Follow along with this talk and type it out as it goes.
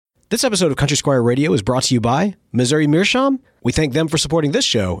This episode of Country Squire Radio is brought to you by Missouri Meerschaum. We thank them for supporting this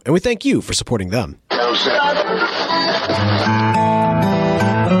show, and we thank you for supporting them. You're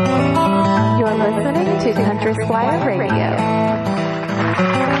listening to Country Squire Radio.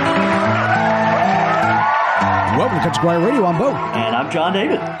 Welcome to Country Squire Radio. I'm Bo. And I'm John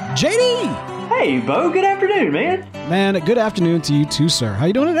David. JD! Hey, Bo. Good afternoon, man. Man, good afternoon to you too, sir. How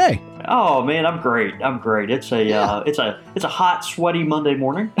you doing today? Oh man, I'm great. It's a hot, sweaty Monday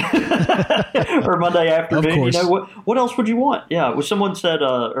morning or Monday afternoon. Of course. You know what else would you want? Yeah. Well, someone said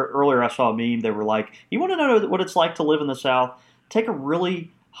earlier. I saw a meme. They were like, "You want to know what it's like to live in the South? Take a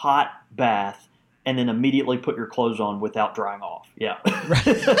really hot bath." And then immediately put your clothes on without drying off. Yeah.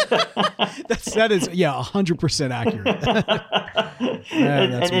 That is 100% accurate.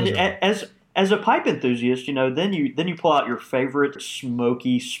 And as a pipe enthusiast, you know, then you pull out your favorite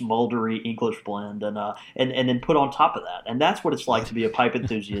smoky, smoldery English blend and then put on top of that. And that's what it's like to be a pipe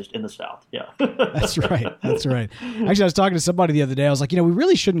enthusiast in the South. Yeah. That's right. Actually, I was talking to somebody the other day. I was like, we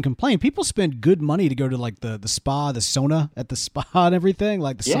really shouldn't complain. People spend good money to go to like the spa, the sauna at the spa and everything,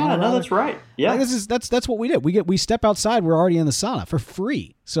 like the sauna. Yeah, no, that's right. Yeah. Like that's what we did. We step outside, we're already in the sauna for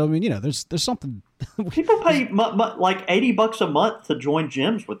free. So I mean, there's something. People pay like $80 a month to join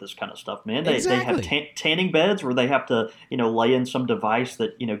gyms with this kind of stuff, man. They have tanning beds where they have to lay in some device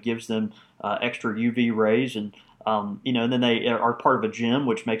that gives them extra UV rays, and and then they are part of a gym,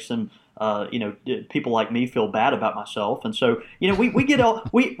 which makes them people like me feel bad about myself, and so we get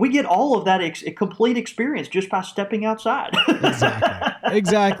all of that complete experience just by stepping outside.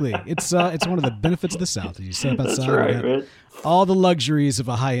 Exactly. It's one of the benefits of the South. You step outside. That's right, man. All the luxuries of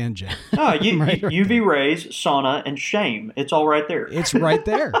a high-end gym. UV rays, sauna, and shame. It's all right there. It's right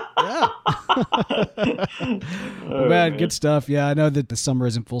there. Yeah. Man, good stuff. Yeah, I know that the summer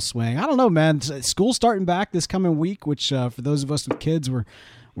is in full swing. I don't know, man. School's starting back this coming week, which for those of us with kids, we're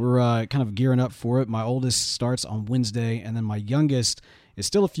kind of gearing up for it. My oldest starts on Wednesday, and then my youngest is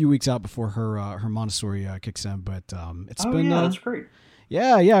still a few weeks out before her Montessori kicks in. But it's been that's great.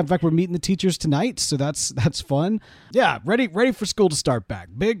 Yeah. In fact, we're meeting the teachers tonight, so that's fun. Yeah, ready for school to start back.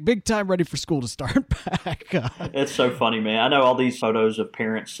 Big time ready for school to start back. It's so funny, man. I know all these photos of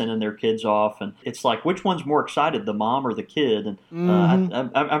parents sending their kids off, and it's like, which one's more excited, the mom or the kid? And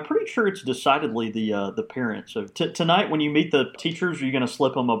I'm pretty sure it's decidedly the parents. So tonight, when you meet the teachers, are you going to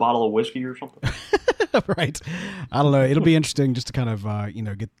slip them a bottle of whiskey or something? Right. I don't know. It'll be interesting just to kind of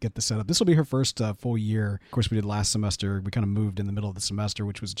get the setup. This will be her first full year. Of course, we did last semester. We kind of moved in the middle of the semester,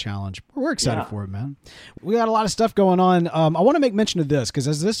 which was a challenge. We're excited for it, man. We got a lot of stuff going on. I want to make mention of this because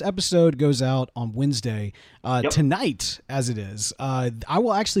as this episode goes out on Wednesday, tonight, as it is, I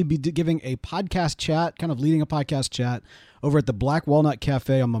will actually be giving a podcast chat, kind of leading a podcast chat over at the Black Walnut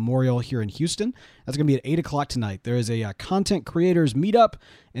Cafe on Memorial here in Houston. That's going to be at 8 o'clock tonight. There is a content creators meetup.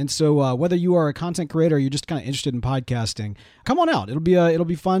 And so whether you are a content creator or you're just kind of interested in podcasting, come on out. It'll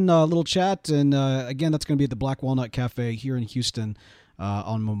be fun little chat. And again, that's going to be at the Black Walnut Cafe here in Houston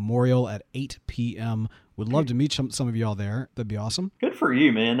on Memorial at 8 p.m. Would love to meet some of y'all there. That'd be awesome. Good for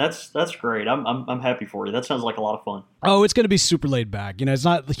you, man. That's great. I'm happy for you. That sounds like a lot of fun. Oh, it's going to be super laid back. It's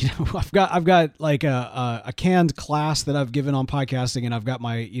not. I've got like a canned class that I've given on podcasting, and I've got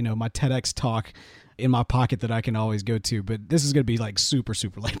my my TEDx talk in my pocket that I can always go to. But this is going to be like super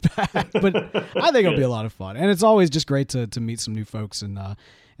laid back. But I think it'll be a lot of fun, and it's always just great to meet some new folks and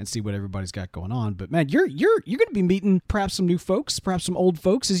see what everybody's got going on. But man, you're going to be meeting perhaps some new folks, perhaps some old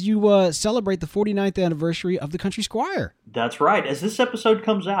folks as you celebrate the 49th anniversary of the Country Squire. That's right. As this episode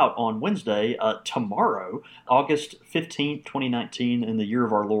comes out on Wednesday, tomorrow, August 15th, 2019, in the year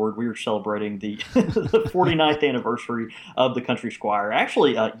of our Lord, we are celebrating the 49th anniversary of the Country Squire.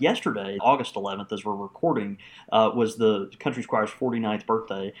 Actually, yesterday, August 11th, as we're recording, was the Country Squire's 49th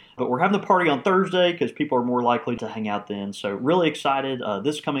birthday. But we're having the party on Thursday because people are more likely to hang out then. So really excited.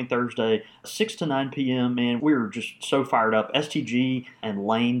 This coming Thursday, 6 to 9 p.m., man. We're just so fired up. STG and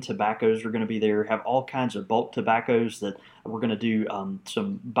Lane Tobaccos are going to be there, have all kinds of bulk tobaccos that we're going to do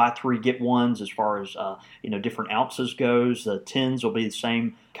some buy three, get ones as far as, different ounces goes. The tins will be the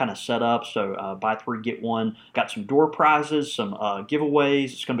same kind of setup. So buy three, get one. Got some door prizes, some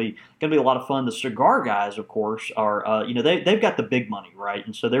giveaways. It's going to be a lot of fun. The cigar guys, of course, are they've got the big money, right?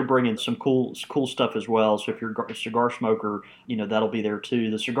 And so they're bringing some cool stuff as well. So if you're a cigar smoker, that'll be there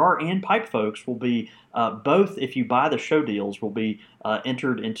too. The cigar and pipe folks will be both. If you buy the show deals, will be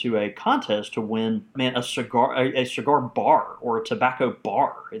entered into a contest to win, man, a cigar bar or a tobacco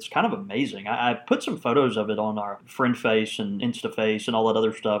bar. It's kind of amazing. I put some photos of it on our Friend Face and Insta Face and all that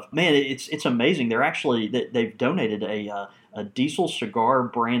other stuff. Man, it's amazing. They're actually they've donated a a Diesel Cigar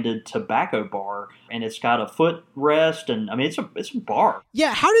branded tobacco bar, and it's got a footrest, and I mean it's a bar.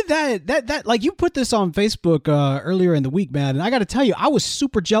 Yeah, how did that like you put this on Facebook earlier in the week, man? And I got to tell you, I was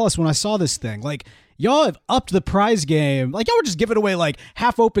super jealous when I saw this thing. Like, y'all have upped the prize game. Like, y'all were just giving away like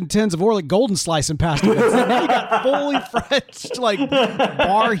half-open tins of Orlik Golden Slice and past events. And now you got fully French, like,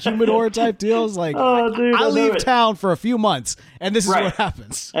 bar humidor type deals. Like, dude, I leave town for a few months, and this is what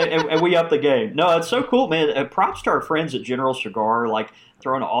happens. and we up the game. No, it's so cool, man. Props to our friends at General Cigar, like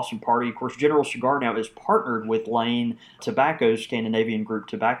throwing an awesome party. Of course, General Cigar now is partnered with Lane Tobaccos, Scandinavian Group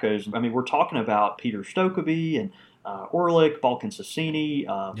Tobaccos. I mean, we're talking about Peter Stokkebye and Orlik, Balkan Sassini,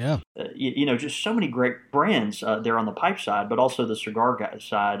 just so many great brands there on the pipe side, but also the cigar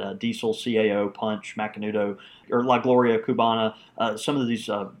side, Diesel, CAO, Punch, Macanudo, or La Gloria Cubana, some of these,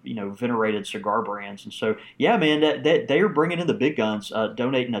 venerated cigar brands. And so, yeah, man, they are bringing in the big guns,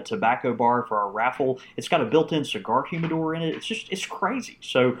 donating a tobacco bar for our raffle. It's got a built-in cigar humidor in it. It's crazy.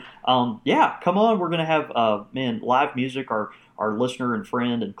 So, come on. We're going to have, live music. Our listener and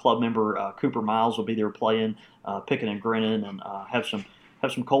friend and club member Cooper Miles will be there playing, picking and grinning, and have some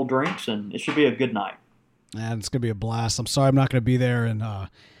cold drinks, and it should be a good night. Man, it's gonna be a blast. I'm sorry I'm not gonna be there, and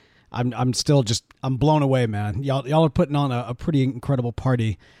I'm still I'm blown away, man. Y'all are putting on a pretty incredible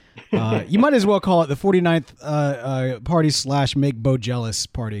party. You might as well call it the 49th party / make Bo jealous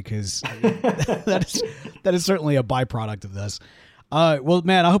party, because that is certainly a byproduct of this. Well,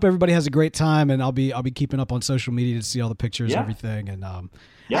 man, I hope everybody has a great time, and I'll be keeping up on social media to see all the pictures and everything. And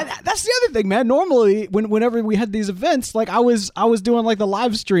that's the other thing, man. Normally, whenever we had these events, like I was doing like the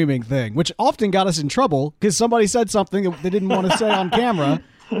live streaming thing, which often got us in trouble because somebody said something that they didn't want to say on camera.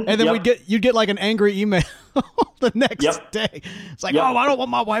 And then you'd get like an angry email the next day. It's like, I don't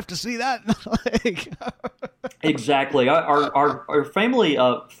want my wife to see that. Exactly. Our family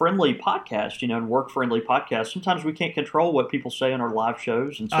friendly podcast, and work friendly podcast. Sometimes we can't control what people say on our live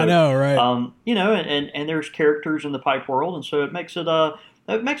shows, and so I know, right? And there's characters in the pipe world, and so it makes it a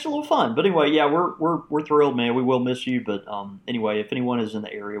little fun. But anyway, we're thrilled, man. We will miss you, but anyway, if anyone is in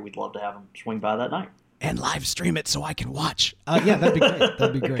the area, we'd love to have them swing by that night. And live stream it so I can watch. That'd be great.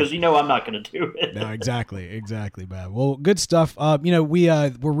 That'd be great. Because I'm not going to do it. No, exactly, man. Well, good stuff.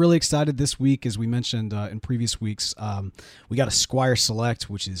 We're really excited this week, as we mentioned in previous weeks. We got a Squire Select,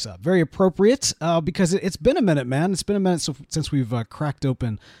 which is very appropriate because it's been a minute, man. It's been a minute since we've cracked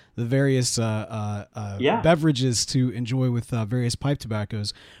open the various beverages to enjoy with various pipe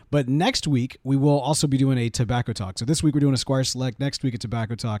tobaccos. But next week, we will also be doing a tobacco talk. So this week, we're doing a Squire Select. Next week, a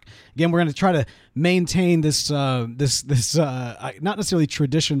tobacco talk. Again, we're going to try to maintain this not necessarily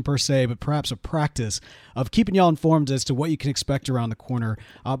tradition per se, but perhaps a practice of keeping y'all informed as to what you can expect around the corner.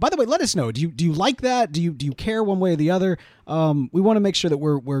 By the way, let us know. Do you like that? Do you care one way or the other? We want to make sure that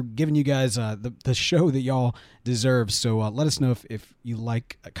we're giving you guys the show that y'all deserve. So let us know if you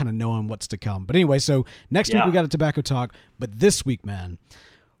like kind of knowing what's to come. But anyway, so next week we got a tobacco talk. But this week, man,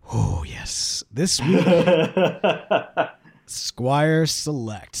 oh yes, this week Squire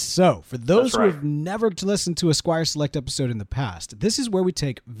Select. So for those who have never listened to a Squire Select episode in the past, this is where we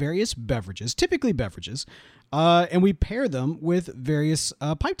take various beverages, typically beverages, and we pair them with various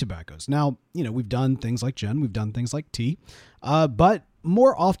pipe tobaccos. Now, we've done things like gin, we've done things like tea, but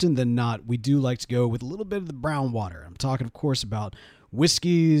more often than not, we do like to go with a little bit of the brown water. I'm talking, of course, about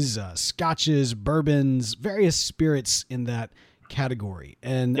whiskeys, scotches, bourbons, various spirits in that category.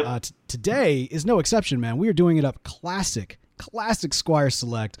 And today is no exception, man. We are doing it up classic Squire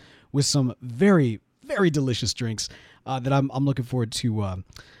Select with some very, very delicious drinks that I'm looking forward to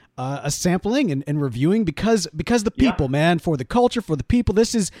a sampling and reviewing because the people, man, for the culture, for the people,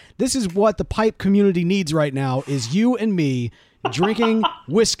 this is what the pipe community needs right now, is you and me drinking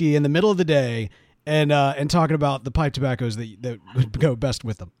whiskey in the middle of the day and talking about the pipe tobaccos that would go best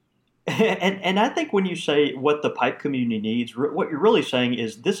with them. And I think when you say what the pipe community needs, what you're really saying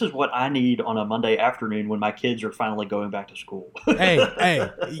is this is what I need on a Monday afternoon when my kids are finally going back to school. Hey,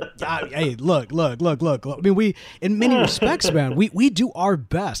 look. I mean, we, in many respects, man, we do our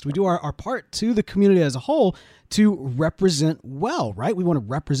best. We do our part to the community as a whole to represent well, right? We want to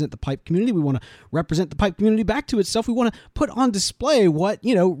represent the pipe community. We want to represent the pipe community back to itself. We want to put on display what,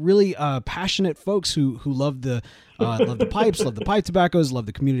 really passionate folks who love the pipes, love the pipe tobaccos, love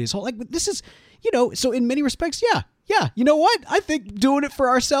the community as a whole. Like, this is, so in many respects, yeah. You know what? I think doing it for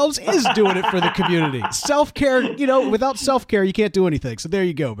ourselves is doing it for the community. Self-care, without self-care, you can't do anything. So there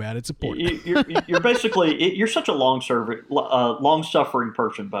you go, man. It's important. You're basically, you're such a long-suffering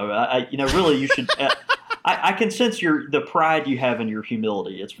person, Bo. Really, you should... I can sense the pride you have in your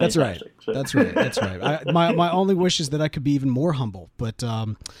humility. It's fantastic. That's right. That's right. My only wish is that I could be even more humble, but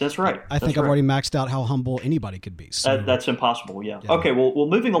that's right. I think I've already maxed out how humble anybody could be. So. That's impossible. Yeah. Okay. Well,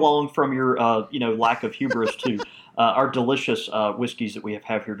 moving along from your lack of hubris to our delicious whiskeys that we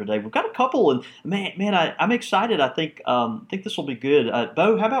have here today. We've got a couple, and man, I'm excited. I think this will be good.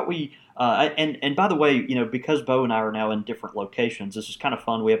 Bo, how about we? And by the way, because Bo and I are now in different locations, this is kind of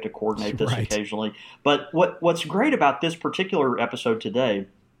fun. We have to coordinate this occasionally. But what's great about this particular episode today,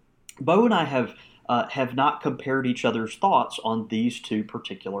 Bo and I have not compared each other's thoughts on these two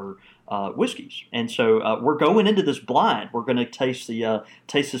particular whiskeys, and so we're going into this blind. We're going to taste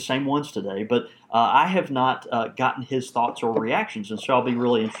the same ones today, but I have not gotten his thoughts or reactions, and so I'll be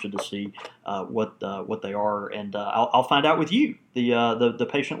really interested to see what they are, and I'll find out with you, the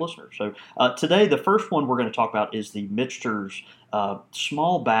patient listener. So today, the first one we're going to talk about is the Michter's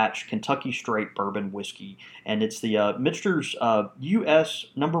small batch Kentucky Straight Bourbon Whiskey, and it's the Michter's US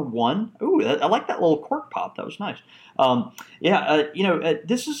 #1. Ooh, I like that little cork pop. That was nice.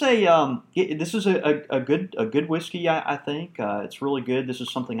 This is a good whiskey. I think it's really good. This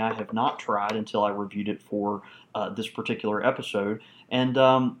is something I have not tried until I reviewed it for this particular episode, and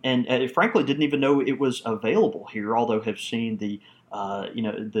frankly didn't even know it was available here. Although have seen the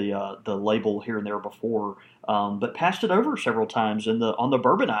label here and there before, but passed it over several times on the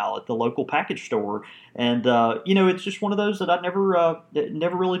bourbon aisle at the local package store, and it's just one of those that I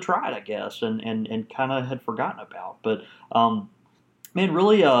never really tried, I guess, and kind of had forgotten about. But man,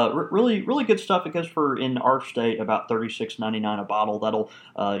 really good stuff. It goes for, in our state, about $36.99 a bottle. That'll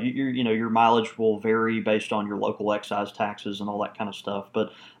your mileage will vary based on your local excise taxes and all that kind of stuff.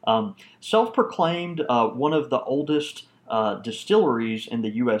 But self-proclaimed one of the oldest distilleries in the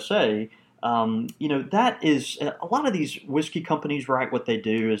USA. That is a lot of these whiskey companies, right? What they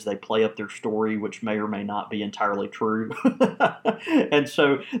do is they play up their story, which may or may not be entirely true. And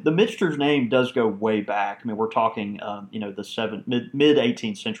so the Michter's name does go way back. I mean, we're talking, the mid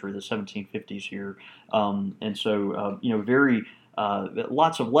 18th century, the 1750s here. And so, very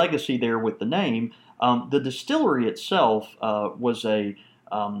lots of legacy there with the name. The distillery itself was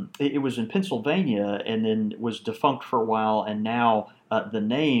it was in Pennsylvania and then was defunct for a while, and now the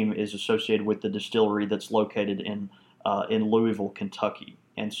name is associated with the distillery that's located in Louisville, Kentucky.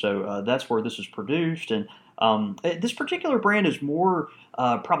 And so that's where this is produced. And this particular brand is more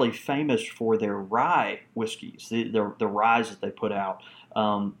probably famous for their rye whiskeys, the ryes that they put out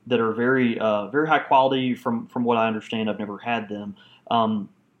that are very high quality from what I understand. I've never had them.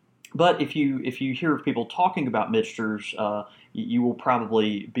 But if you hear people talking about Michter's, you will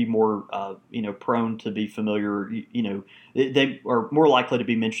probably be more prone to be familiar. They are more likely to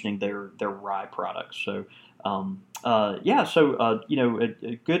be mentioning their rye products. So a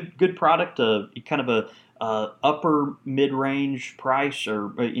good product, kind of a upper mid range price,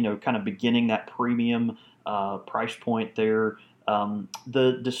 or kind of beginning that premium price point there.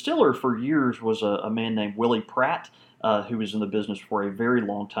 The distiller for years was a man named Willie Pratt. Who was in the business for a very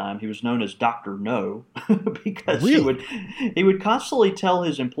long time. He was known as Dr. No because really? he would constantly tell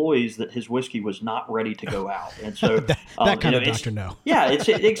his employees that his whiskey was not ready to go out. And so that kind of Dr. No. Yeah,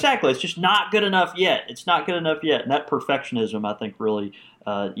 exactly. It's just not good enough yet. It's not good enough yet. And that perfectionism, I think, really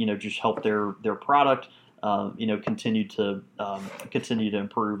just helped their product continue to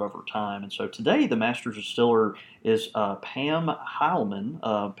improve over time. And so today the master distiller is Pam Heilman,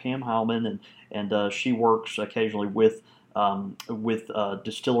 and she works occasionally with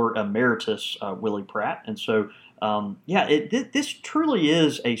distiller emeritus Willie Pratt. And so this truly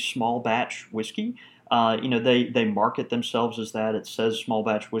is a small batch whiskey. They market themselves as that. It says small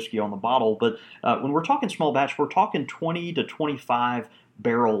batch whiskey on the bottle, but when we're talking small batch, we're talking 20 to 25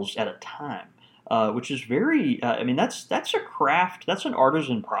 barrels at a time. Which is very, that's a craft, that's an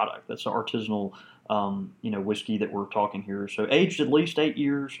artisan product. That's an artisanal, whiskey that we're talking here. So aged at least 8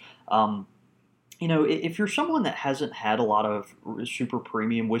 years. If you're someone that hasn't had a lot of super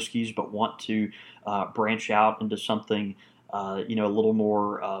premium whiskeys but want to branch out into something, a little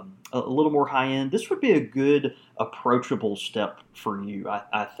more high end, this would be a good approachable step for you,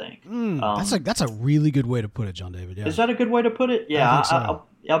 I think. That's a really good way to put it, John David. Yeah. Is that a good way to put it? Yeah, so.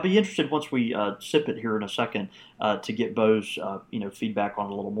 I'll be interested once we sip it here in a second to get Bo's feedback on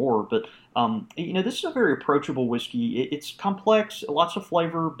it a little more. But this is a very approachable whiskey. It's complex, lots of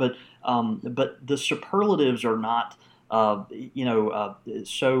flavor, but the superlatives are not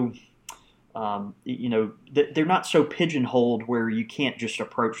so They're not so pigeonholed where you can't just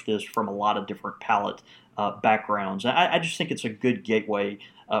approach this from a lot of different palate backgrounds. I just think it's a good gateway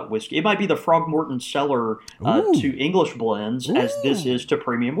whiskey. It might be the Frogmorton cellar to English blends as this is to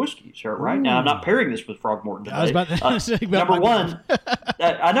premium whiskeys. Right now, I'm not pairing this with Frogmorton today. I was about to say number one,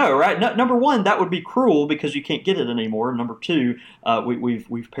 I know, right? Number one, that would be cruel because you can't get it anymore. Number two,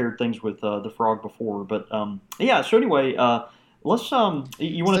 we've paired things with the Frog before, but yeah. So anyway. Let's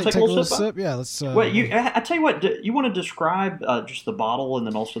you want to take a little sip? Yeah, let's. Wait, I tell you what. You want to describe just the bottle and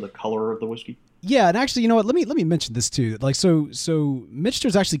then also the color of the whiskey? Yeah, and actually, you know what? Let me mention this too. Like, so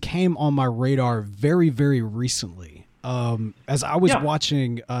Michter's actually came on my radar very, very recently. As I was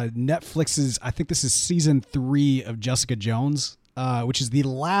watching Netflix's, I think this is season 3 of Jessica Jones, which is the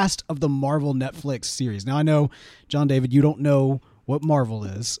last of the Marvel Netflix series. Now I know, John David, you don't know what Marvel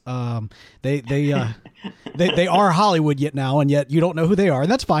is. They are Hollywood yet now, and yet you don't know who they are,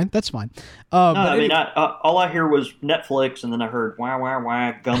 and that's fine. That's fine. All I hear was Netflix, and then I heard wah wah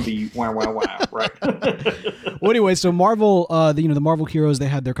wah Gumby wah wah wah. Right. Well, anyway, so Marvel, the Marvel heroes, they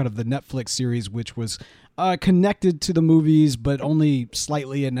had their kind of the Netflix series, which was connected to the movies, but only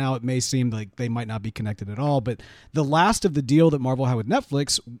slightly, and now it may seem like they might not be connected at all. But the last of the deal that Marvel had with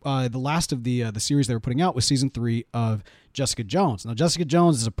Netflix, the last of the series they were putting out was season 3 of Jessica Jones. Now, Jessica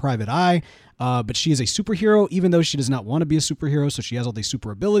Jones is a private eye, but she is a superhero, even though she does not want to be a superhero. So she has all these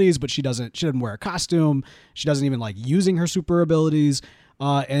super abilities, but she doesn't wear a costume. She doesn't even like using her super abilities.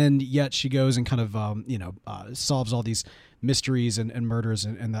 And yet she goes and kind of, solves all these mysteries and murders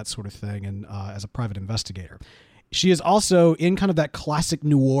and that sort of thing. And as a private investigator, she is also in kind of that classic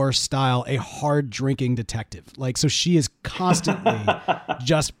noir style, a hard drinking detective. Like, so she is constantly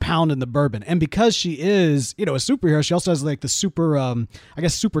just pounding the bourbon. And because she is, a superhero, she also has like the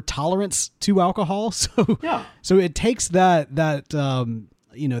super tolerance to alcohol. So it takes that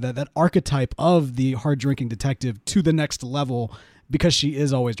archetype of the hard drinking detective to the next level because she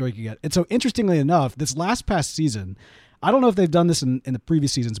is always drinking it. And so interestingly enough, this past season, I don't know if they've done this in the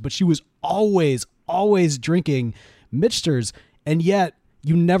previous seasons, but she was always drinking Michter's, and yet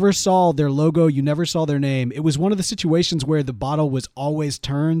you never saw their logo, you never saw their name. It was one of the situations where the bottle was always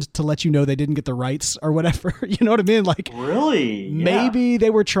turned to let you know they didn't get the rights or whatever. You know what I mean? Like, really? Yeah. Maybe they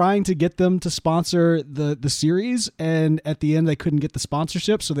were trying to get them to sponsor the series, and at the end they couldn't get the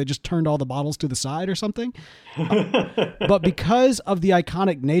sponsorship, so they just turned all the bottles to the side or something. But because of the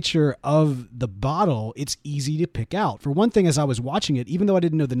iconic nature of the bottle, it's easy to pick out. For one thing, as I was watching it, even though I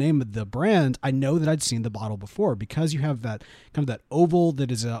didn't know the name of the brand, I know that I'd seen the bottle before because you have that kind of that oval that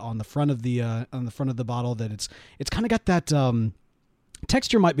is on the front of the bottle. That it's kind of got that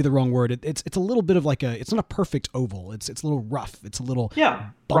texture. Might be the wrong word. It's a little bit of like it's not a perfect oval. It's a little rough. It's a little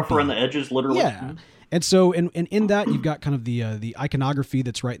rough around the edges, literally. Yeah. Mm-hmm. And so, in that, you've got kind of the iconography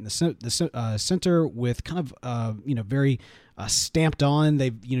that's right in the center with kind of very stamped on.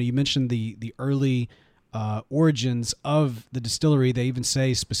 They you mentioned the early origins of the distillery. They even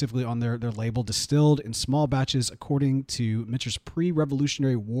say specifically on their label, distilled in small batches according to Michter's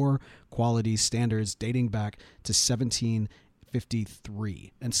pre-Revolutionary War quality standards dating back to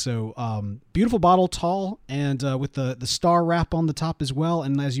 1753. And so beautiful bottle, tall, and with the star wrap on the top as well.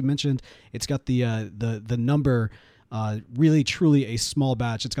 And as you mentioned, it's got the number, really truly a small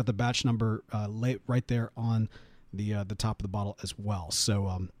batch. It's got the batch number right there on the top of the bottle as well.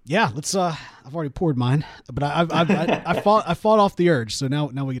 So let's I've already poured mine, but I fought off the urge, so now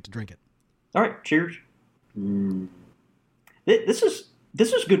we get to drink it. All right, cheers. This is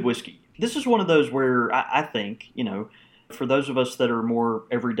good whiskey. This is one of those where I think, for those of us that are more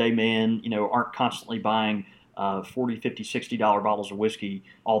everyday men, aren't constantly buying $40, $50, $60 bottles of whiskey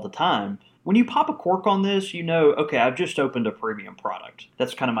all the time. When you pop a cork on this, okay, I've just opened a premium product.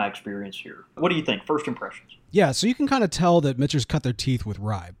 That's kind of my experience here. What do you think? First impressions? Yeah, so you can kind of tell that Michter's cut their teeth with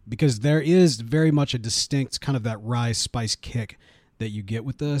rye because there is very much a distinct kind of that rye spice kick that you get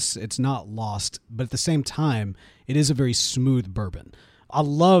with this. It's not lost, but at the same time, it is a very smooth bourbon. I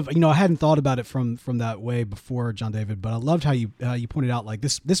love, I hadn't thought about it from that way before, John David, but I loved how you pointed out like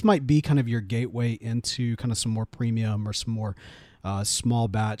this might be kind of your gateway into kind of some more premium or some more small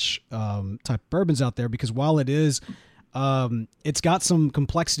batch type bourbons out there, because while it is it's got some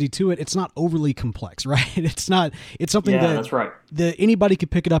complexity to it, it's not overly complex, right? It's something that's right, that anybody could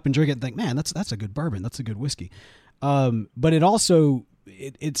pick it up and drink it and think, man, that's a good bourbon, that's a good whiskey. But it also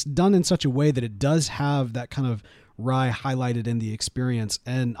it's done in such a way that it does have that kind of rye highlighted in the experience,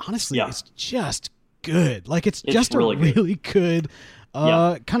 and honestly it's just good. Like it's just really good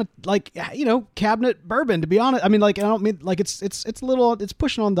kind of like cabinet bourbon, to be honest. I mean, like I don't mean like it's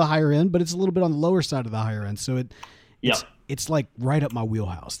pushing on the higher end, but it's a little bit on the lower side of the higher end, so it's like right up my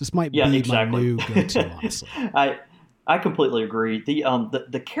wheelhouse. This might be exactly. my new go-to, honestly. I completely agree.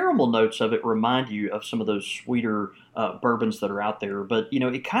 The caramel notes of it remind you of some of those sweeter bourbons that are out there. But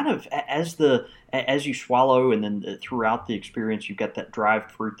it kind of as you swallow, and then throughout the experience, you've got that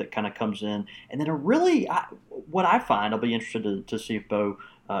dried fruit that kind of comes in, and then what I find, I'll be interested to see if Bo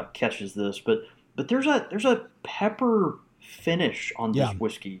catches this, but there's a pepper finish on this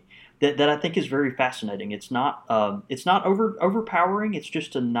whiskey that I think is very fascinating. It's not overpowering. It's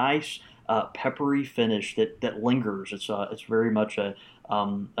just a nice peppery finish that lingers. It's very much a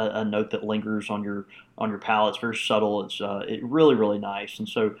note that lingers on your palate. It's very subtle. It's really, really nice. And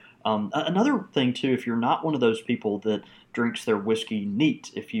so another thing too, if you're not one of those people that drinks their whiskey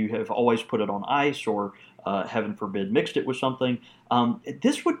neat, if you have always put it on ice or heaven forbid mixed it with something,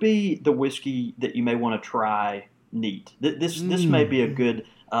 this would be the whiskey that you may want to try neat. This may be a good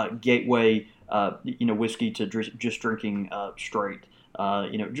gateway whiskey to just drinking straight.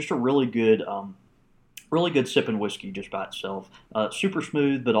 Just a really good sipping whiskey just by itself. Super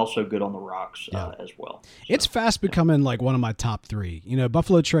smooth, but also good on the rocks as well. So, it's fast becoming like one of my top 3.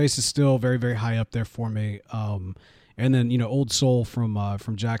 Buffalo Trace is still very, very high up there for me. And then Old Soul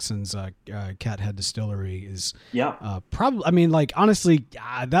from Jackson's Cathead Distillery is probably. I mean, like honestly,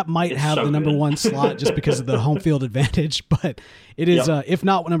 that might have the number 1 slot just because of the home field advantage. But it is, if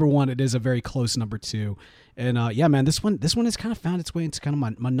not number 1, it is a very close number 2. And man, this one has kind of found its way into kind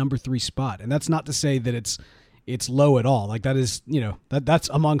of my number 3 spot. And that's not to say that it's low at all. Like that is, that's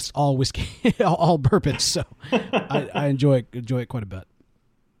amongst all whiskey, all bourbons. So I enjoy it quite a bit.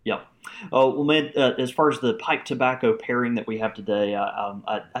 Yep. Oh, well, man, as far as the pipe tobacco pairing that we have today,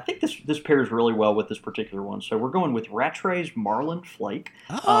 I think this pairs really well with this particular one. So we're going with Rattray's Marlin Flake.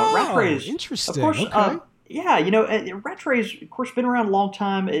 Rattray's, interesting. Of course, okay. Rattray's, of course, been around a long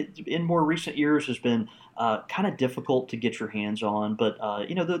time. In more recent years has been kind of difficult to get your hands on. But,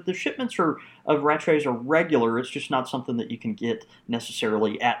 the shipments of Rattray's are regular. It's just not something that you can get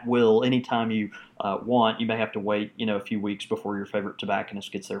necessarily at will anytime you want. You may have to wait, a few weeks before your favorite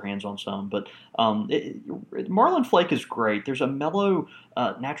tobacconist gets their hands on some. But Marlin Flake is great. There's a mellow,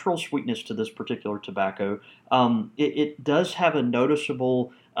 natural sweetness to this particular tobacco. It does have a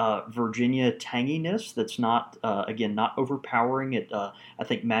noticeable Virginia tanginess that's not overpowering. It I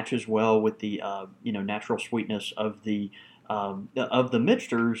think matches well with the natural sweetness of the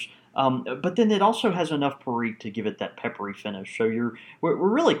mixtures. But then it also has enough Perique to give it that peppery finish. So we're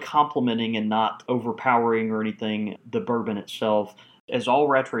really complementing and not overpowering or anything the bourbon itself. As all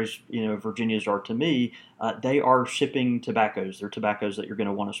Rattray's, Virginias are to me, they are sipping tobaccos. They're tobaccos that you're going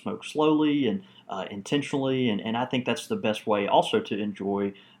to want to smoke slowly and intentionally, and I think that's the best way also to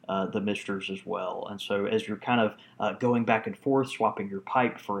enjoy the mixtures as well. And so as you're kind of going back and forth, swapping your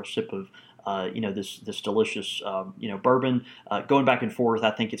pipe for a sip of this delicious bourbon, going back and forth,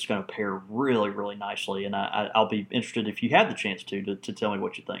 I think it's going to pair really, really nicely. And I'll be interested if you have the chance to tell me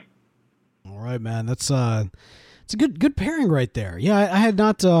what you think. All right, man. It's a good pairing right there. Yeah, I had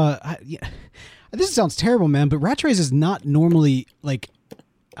not. This sounds terrible, man, but Rattray's is not normally like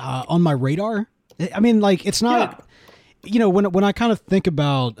on my radar. I mean, like it's not. Yeah. When I kind of think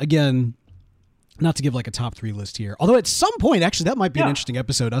about, again, not to give like a top 3 list here, although at some point, actually, that might be an interesting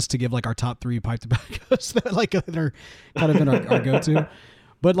episode, us to give like our top 3 pipe tobaccos that are kind of in our go-to.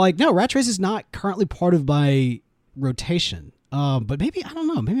 But like, no, Rattray's is not currently part of my rotation. But maybe, I don't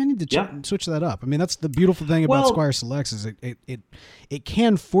know, maybe I need to switch that up. I mean, that's the beautiful thing about Squire Selects is it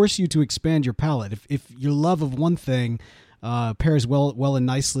can force you to expand your palate. If your love of one thing pairs well and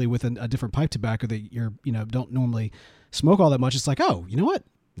nicely with a different pipe tobacco that you're don't normally smoke all that much, it's like, oh, you know what?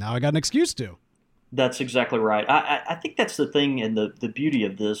 Now I got an excuse to. That's exactly right. I think that's the thing, and the beauty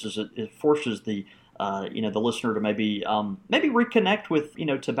of this is it forces the listener to maybe reconnect with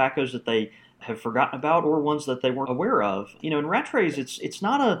tobaccos that they have forgotten about or ones that they weren't aware of. In Rattray's, it's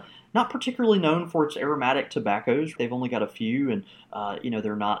not particularly known for its aromatic tobaccos. They've only got a few, and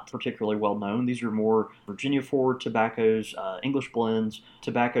they're not particularly well known. These are more Virginia forward tobaccos, English blends,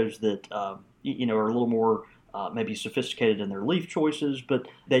 tobaccos that are a little more maybe sophisticated in their leaf choices, but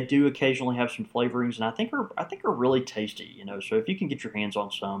they do occasionally have some flavorings, and I think are really tasty. So if you can get your hands on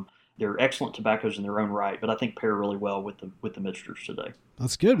some, they're excellent tobaccos in their own right, but I think pair really well with the mixtures today.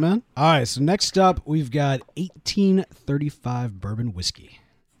 That's good, man. All right, so next up we've got 1835 bourbon whiskey.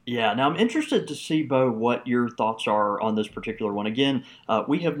 Yeah, now I'm interested to see, Bo, what your thoughts are on this particular one. Again,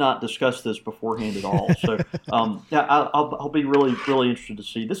 we have not discussed this beforehand at all, so yeah, I'll be really, really interested to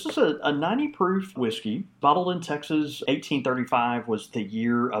see. This is a 90 proof whiskey, bottled in Texas. 1835 was the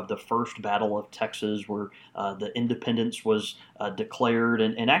year of the first Battle of Texas, where the independence was declared,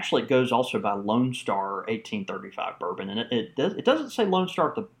 and actually it goes also by Lone Star 1835 bourbon, and it doesn't say Lone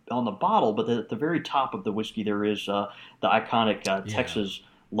Star on the bottle, but at the very top of the whiskey there is the iconic Texas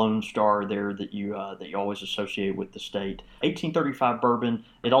Lone Star there that you always associate with the state. 1835 bourbon.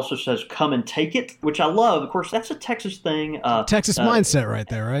 It also says "Come and take it," which I love. Of course, that's a Texas thing. Texas mindset, right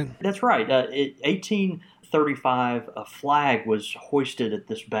there, right? That's right. 1835, a flag was hoisted at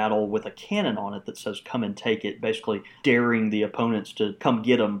this battle with a cannon on it that says "Come and take it," basically daring the opponents to come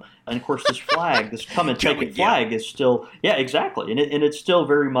get them. And of course, this flag, this "Come and take it" flag, is still, yeah, exactly, and it's still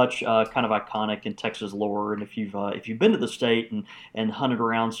very much kind of iconic in Texas lore. And if you've been to the state and hunted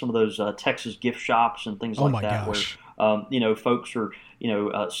around some of those Texas gift shops and things like that, gosh. where folks are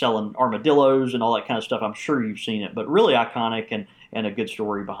selling armadillos and all that kind of stuff, I'm sure you've seen it. But really iconic and a good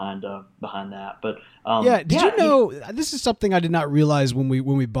story behind that. But did you know this is something I did not realize when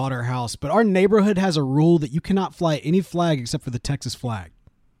we bought our house? But our neighborhood has a rule that you cannot fly any flag except for the Texas flag.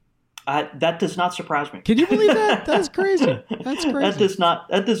 That does not surprise me. Can you believe that? That's crazy. That's crazy.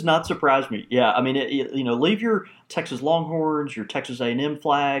 That does not surprise me. Yeah, I mean, leave your Texas Longhorns, your Texas A&M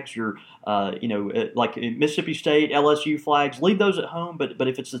flags, your like Mississippi State, LSU flags. Leave those at home. But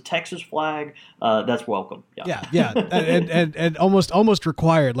if it's the Texas flag, that's welcome. Yeah, and almost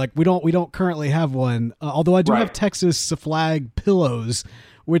required. Like we don't currently have one. Although I do have Texas flag pillows,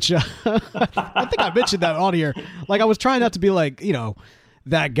 which I think I mentioned that on here. Like I was trying not to be like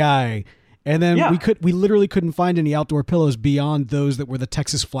that guy, and then we literally couldn't find any outdoor pillows beyond those that were the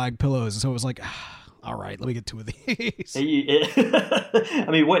Texas flag pillows. So it was like, all right, let me get two of these. I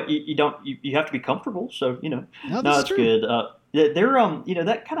mean, what you have to be comfortable. So no, it's true. Good. They're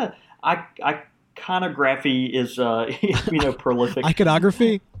that kind of iconography is prolific.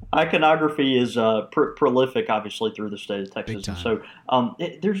 Iconography is prolific, obviously, through the state of Texas. And so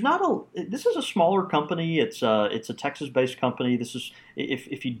there's not this is a smaller company. It's a Texas-based company. This is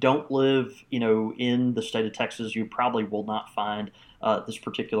if you don't live in the state of Texas, you probably will not find this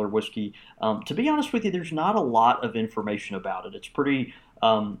particular whiskey. To be honest with you, there's not a lot of information about it. It's pretty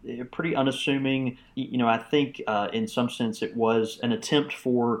unassuming. I think in some sense it was an attempt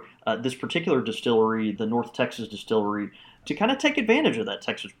for this particular distillery, the North Texas Distillery, to kind of take advantage of that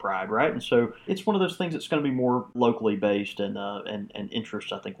Texas pride, right? And so it's one of those things that's going to be more locally based, and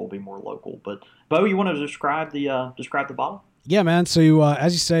interest, I think, will be more local. But Bo, you want to describe the bottle? Yeah, man. So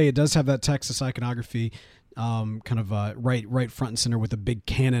as you say, it does have that Texas iconography, kind of right front and center with a big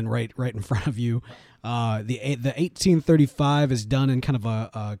cannon right in front of you. The 1835 is done in kind of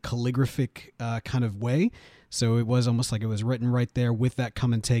a calligraphic kind of way. So it was almost like it was written right there with that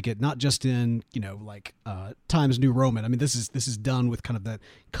 "Come and take it," not just in like Times New Roman. I mean, this is done with kind of that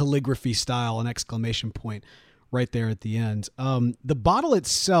calligraphy style, an exclamation point right there at the end. The bottle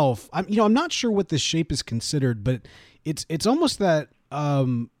itself, I'm not sure what the shape is considered, but it's almost that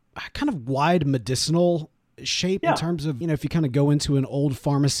kind of wide medicinal shape in terms of if you kind of go into an old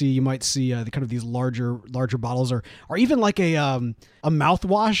pharmacy, you might see the kind of these larger bottles, or even like a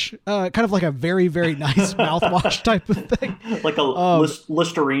mouthwash, kind of like a very, very nice mouthwash type of thing, like a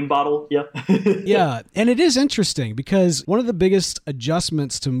Listerine bottle. Yeah, and it is interesting because one of the biggest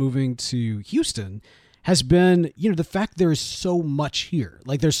adjustments to moving to Houston has been the fact there is so much here.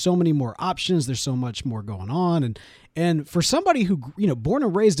 Like there's so many more options, there's so much more going on, and for somebody who, born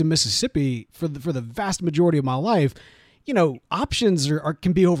and raised in Mississippi for the vast majority of my life, options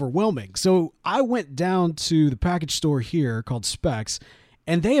can be overwhelming. So I went down to the package store here called Specs,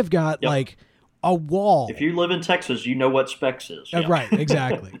 and they have got like a wall. If you live in Texas, you know what Specs is. Right,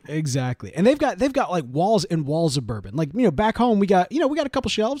 exactly. And they've got like walls and walls of bourbon. Like, back home we got a couple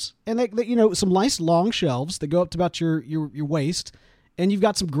shelves, and they some nice long shelves that go up to about your waist, and you've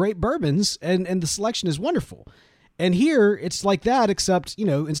got some great bourbons, and the selection is wonderful. And here it's like that, except,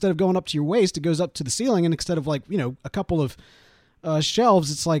 instead of going up to your waist, it goes up to the ceiling. And instead of like, a couple of shelves,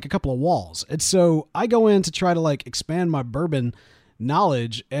 it's like a couple of walls. And so I go in to try to like expand my bourbon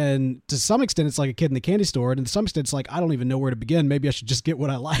knowledge. And to some extent, it's like a kid in the candy store. And to some extent, it's like, I don't even know where to begin. Maybe I should just get what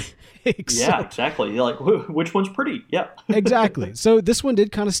I like. Yeah, exactly. You're like, which one's pretty? Yeah. Exactly. So this one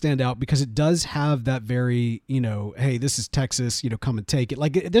did kind of stand out because it does have that very, hey, this is Texas, come and take it.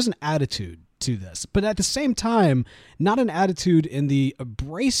 Like there's an attitude to this, but at the same time, not an attitude in the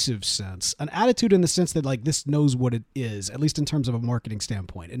abrasive sense, an attitude in the sense that like this knows what it is, at least in terms of a marketing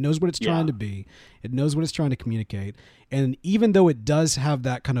standpoint. It knows what it's trying to be. It knows what it's trying to communicate. And even though it does have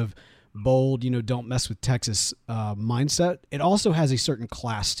that kind of bold, don't mess with Texas mindset, it also has a certain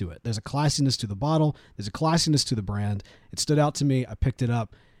class to it. There's a classiness to the bottle. There's a classiness to the brand. It stood out to me. I picked it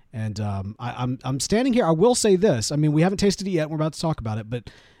up. And I'm standing here. I will say this. I mean, we haven't tasted it yet. We're about to talk about it. But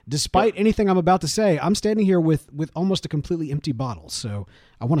despite anything I'm about to say, I'm standing here with almost a completely empty bottle. So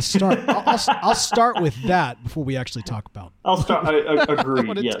I want to start. I'll start with that before we actually talk about. I'll start. I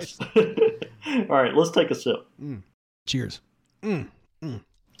agree. Yes. All right. Let's take a sip. Cheers.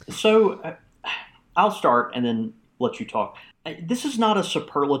 So I'll start and then let you talk. This is not a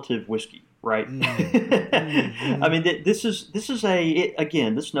superlative whiskey, right? I mean, this is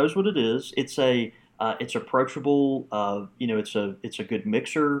again, this knows what it is. It's approachable. It's a good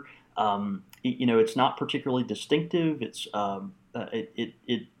mixer. It's not particularly distinctive. It's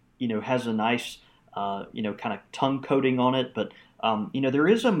it has a nice kind of tongue coating on it, but there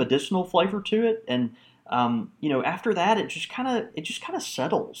is a medicinal flavor to it, and after that, it just kind of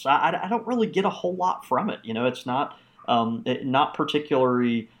settles. I don't really get a whole lot from it. It's not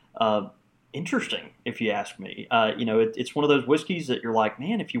particularly interesting, if you ask me. It's one of those whiskeys that you're like,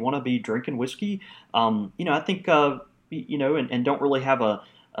 man, if you want to be drinking whiskey, I think and don't really have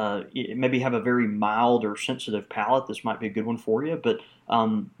maybe have a very mild or sensitive palate, this might be a good one for you. But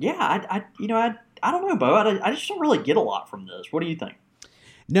I don't know, Bo. I just don't really get a lot from this. What do you think?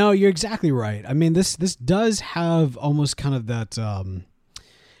 No, you're exactly right. I mean, this does have almost kind of that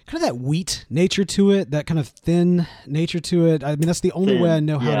wheat nature to it, that kind of thin nature to it. I mean, that's the only way I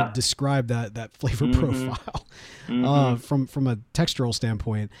know how to describe that flavor profile from a textural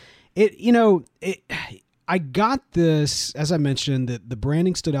standpoint. I got this, as I mentioned, that the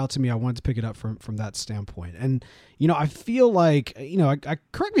branding stood out to me. I wanted to pick it up from that standpoint. And, I feel like, I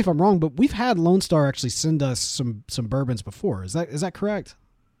correct me if I'm wrong, but we've had Lone Star actually send us some bourbons before. Is that correct?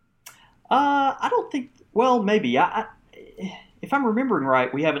 I don't think. Well, maybe. If I'm remembering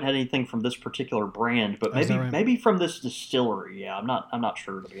right, we haven't had anything from this particular brand, but maybe from this distillery. Yeah, I'm not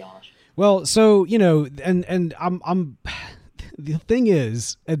sure, to be honest. Well, so and I'm. The thing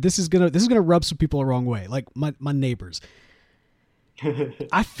is, this is gonna rub some people the wrong way, like my neighbors.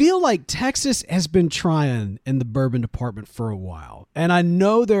 I feel like Texas has been trying in the bourbon department for a while, and I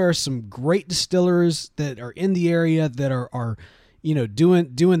know there are some great distillers that are in the area that are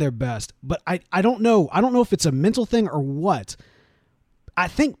doing their best. But I don't know. I don't know if it's a mental thing or what. I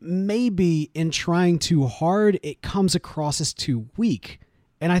think maybe in trying too hard, it comes across as too weak.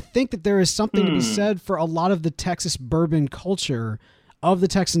 And I think that there is something to be said for a lot of the Texas bourbon culture of the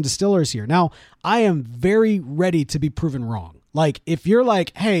Texan distillers here. Now, I am very ready to be proven wrong. Like, if you're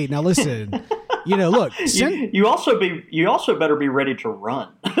like, hey, now listen, look, you also better be ready to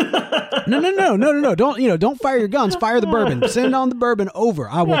run. No. Don't fire your guns. Fire the bourbon. Send on the bourbon over.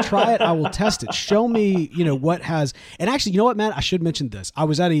 I will try it. I will test it. Show me, what has. And actually, you know what, man? I should mention this. I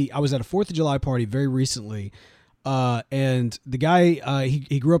was at a 4th of July party very recently. And the guy,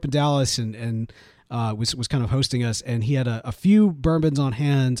 he grew up in Dallas and was kind of hosting us, and he had a few bourbons on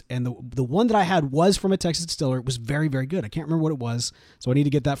hand, and the one that I had was from a Texas distiller. It was very, very good. I can't remember what it was, so I need to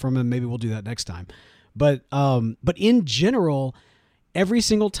get that from him. Maybe we'll do that next time. But in general, every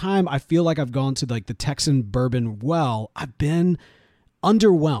single time I feel like I've gone to like the Texan bourbon well, I've been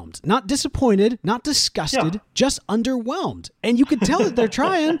underwhelmed, not disappointed, not disgusted, just underwhelmed. And you could tell that they're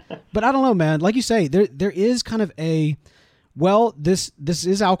trying, but I don't know, man. Like you say, there is kind of this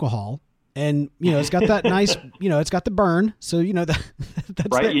is alcohol, and it's got that nice, it's got the burn. So that's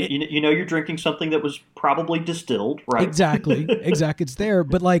right. You're drinking something that was probably distilled, right? Exactly. It's there,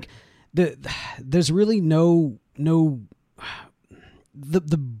 but like there's really no.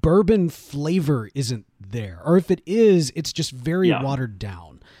 The bourbon flavor isn't there, or if it is, it's just very watered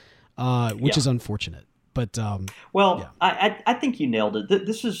down, which is unfortunate. But I think you nailed it.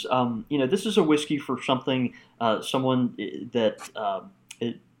 This is this is a whiskey for someone that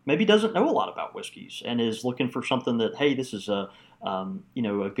it maybe doesn't know a lot about whiskeys and is looking for something that, hey, this is a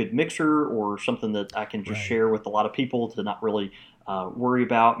good mixer, or something that I can just share with a lot of people to not really worry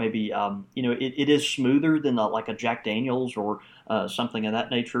about. Maybe it is smoother than like a Jack Daniel's or something of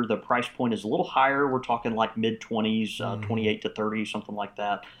that nature. The price point is a little higher. We're talking like mid-20s, 28 to 30, something like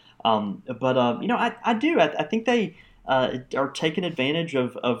that. I think they are taking advantage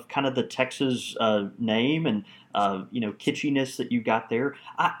of kind of the Texas name and kitschiness that you got there.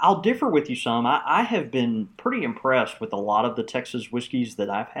 I'll differ with you some. I have been pretty impressed with a lot of the Texas whiskeys that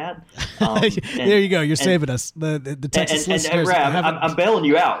I've had. There you go. You're saving us. The Texas listeners. I'm bailing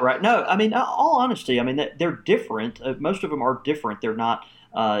you out, right? No, I mean, all honesty, I mean, they're different. Most of them are different. They're not,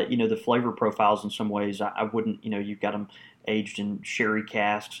 the flavor profiles in some ways. I wouldn't, you've got them aged in sherry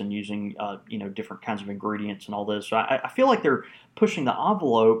casks and using, different kinds of ingredients and all this. So I feel like they're pushing the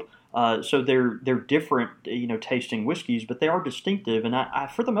envelope. So they're different, tasting whiskeys, but they are distinctive, and I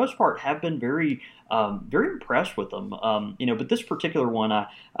for the most part have been very impressed with them. But this particular one,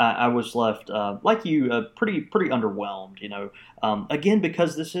 I was left like you, pretty underwhelmed. Again,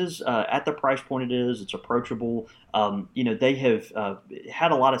 because this is at the price point it is, it's approachable. They have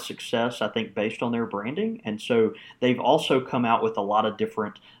had a lot of success, I think, based on their branding, and so they've also come out with a lot of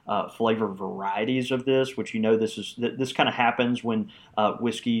different flavor varieties of this, which this kind of happens when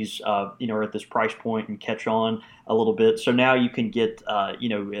whiskeys are at this price point and catch on a little bit. So now you can get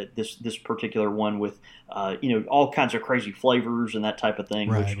this particular one with all kinds of crazy flavors and that type of thing.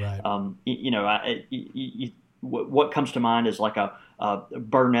 Right, which what comes to mind is like a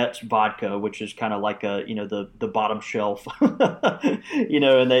Burnett's vodka, which is kind of like the bottom shelf,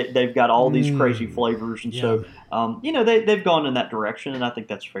 and they've got all these crazy flavors, and so they've gone in that direction, and I think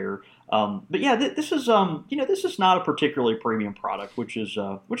that's fair. But yeah, this is this is not a particularly premium product, which is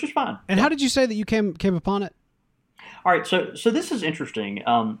fine. And how did you say that you came upon it? All right, so this is interesting.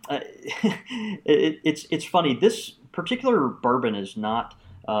 It's funny. This particular bourbon is not.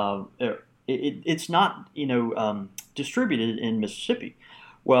 It's not distributed in Mississippi.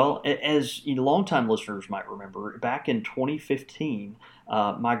 Well, as longtime listeners might remember, back in 2015,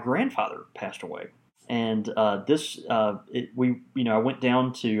 my grandfather passed away, and I went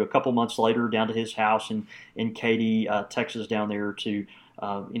down to a couple months later down to his house in Katy, Texas, down there to.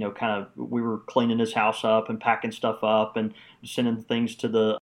 We were cleaning his house up and packing stuff up and sending things to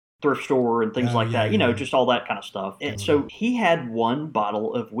the thrift store and things like that, just all that kind of stuff. And so he had one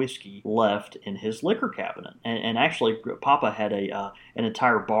bottle of whiskey left in his liquor cabinet. And actually, Papa had an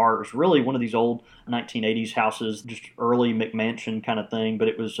entire bar. It was really one of these old 1980s houses, just early McMansion kind of thing. But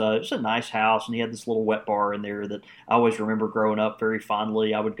it was a nice house, and he had this little wet bar in there that I always remember growing up very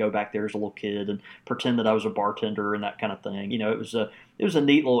fondly. I would go back there as a little kid and pretend that I was a bartender and that kind of thing. It was a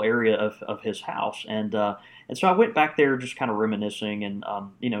neat little area of his house. And so I went back there just kind of reminiscing and,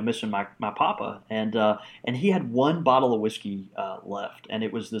 missing my Papa. And he had one bottle of whiskey left, and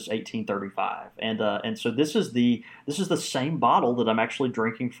it was this 1835. And so this is the same bottle that I'm actually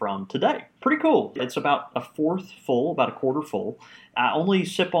drinking from today. Pretty cool. It's about a fourth full, about a quarter full. I only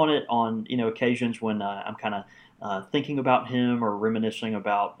sip on it on, occasions when I'm kind of thinking about him or reminiscing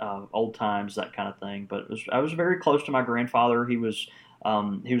about old times, that kind of thing. But I was very close to my grandfather. He was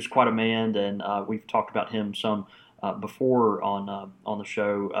quite a man, and we've talked about him some before on the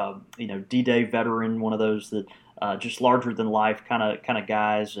show. D-Day veteran, one of those that just larger than life kind of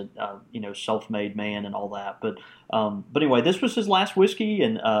guys, and self-made man and all that. But anyway, this was his last whiskey,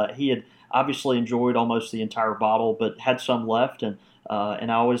 and he had obviously enjoyed almost the entire bottle, but had some left, and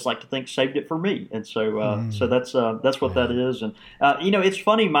I always like to think saved it for me, and so so that's what that is. And it's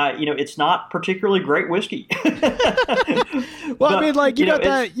funny, it's not particularly great whiskey. Well, I mean, like you got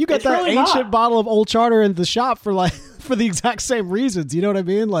that really ancient bottle of Old Charter in the shop for the exact same reasons. You know what I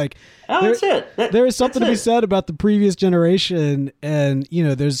mean? Like, that's it. There is something to be said about the previous generation, and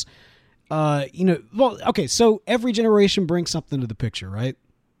there's, okay, so every generation brings something to the picture, right?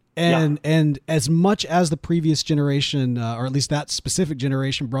 And as much as the previous generation, or at least that specific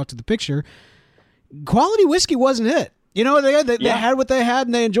generation, brought to the picture, quality whiskey wasn't it. They had what they had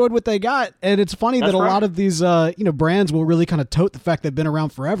and they enjoyed what they got. And it's funny that a lot of these brands will really kind of tote the fact they've been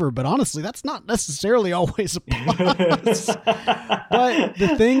around forever, but honestly, that's not necessarily always a plus. But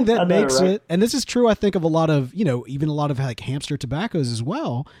the thing that makes it, and this is true, I think, of a lot of even a lot of like hamster tobaccos as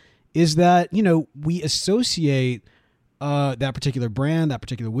well, is that we associate that particular brand, that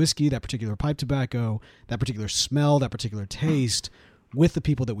particular whiskey, that particular pipe tobacco, that particular smell, that particular taste with the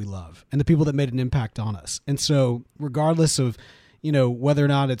people that we love and the people that made an impact on us. And so regardless of, whether or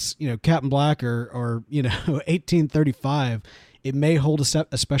not it's, Captain Black or 1835, it may hold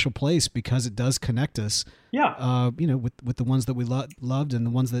a special place because it does connect us, with the ones that we loved and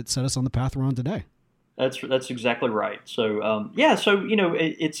the ones that set us on the path we're on today. That's exactly right. So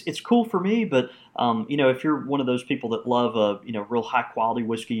it's cool for me, but if you're one of those people that love a real high quality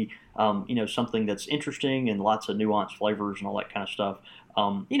whiskey, something that's interesting and lots of nuanced flavors and all that kind of stuff,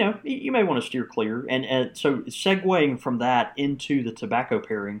 you may want to steer clear. And so segueing from that into the tobacco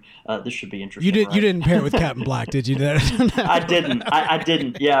pairing, this should be interesting. You didn't pair it with Captain Black, did you? I didn't. I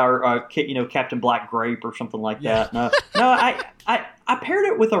didn't. Yeah, or Captain Black Grape or something like that. No. I paired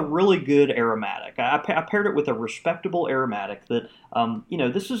it with a really good aromatic. I paired it with a respectable aromatic that,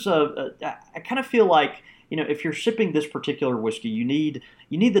 this is I kind of feel like, if you're sipping this particular whiskey, you need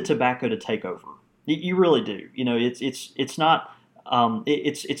the tobacco to take over. You really do. It's not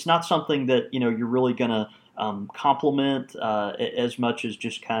it's not something that you're really gonna complement as much as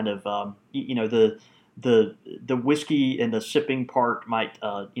just kind of the whiskey and the sipping part might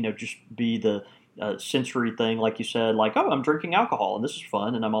just be the sensory thing, like you said, like, oh, I'm drinking alcohol and this is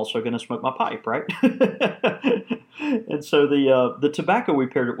fun, and I'm also going to smoke my pipe, right? And so the tobacco we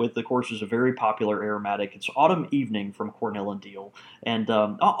paired it with, of course, is a very popular aromatic. It's Autumn Evening from Cornell and Deal, and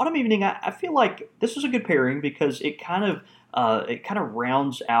Autumn Evening, I feel like this is a good pairing because it kind of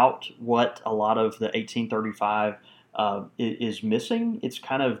rounds out what a lot of the 1835 is missing. It's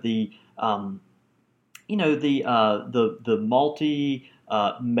kind of the malty,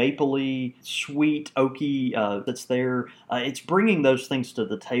 mapley, sweet, oaky that's there. It's bringing those things to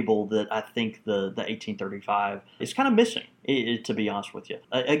the table that I think the 1835 is kind of missing, to be honest with you.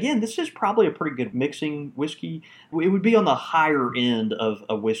 Again, this is probably a pretty good mixing whiskey. It would be on the higher end of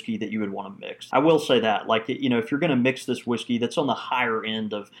a whiskey that you would want to mix. I will say that, like, if you're going to mix this whiskey, that's on the higher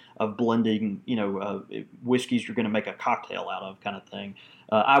end of blending, whiskeys you're going to make a cocktail out of, kind of thing.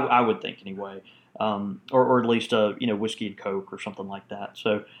 I would think anyway. Or at least whiskey and Coke or something like that.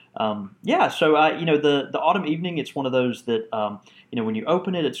 So the Autumn Evening, it's one of those that when you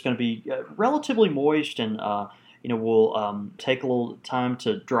open it, it's going to be relatively moist and will take a little time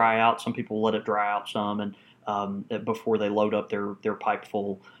to dry out. Some people let it dry out some and before they load up their pipe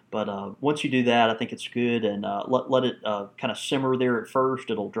full. But once you do that, I think it's good, and let it kind of simmer there at first.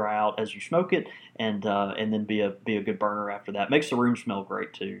 It'll dry out as you smoke it, and then be a good burner after that. Makes the room smell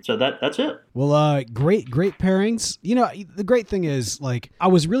great too. So that's it. Well, great pairings. The great thing is, like, I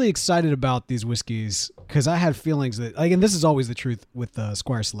was really excited about these whiskeys because I had feelings that, like, and this is always the truth with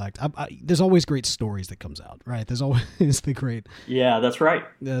Squire Select. There's always great stories that comes out, right? There's always the great, yeah, that's right,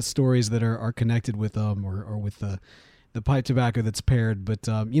 stories that are connected with them or with the pipe tobacco that's paired. But,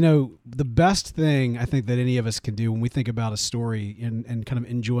 the best thing I think that any of us can do when we think about a story and kind of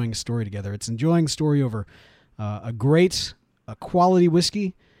enjoying a story together, it's enjoying a story over a quality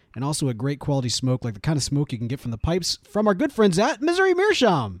whiskey and also a great quality smoke, like the kind of smoke you can get from the pipes from our good friends at Missouri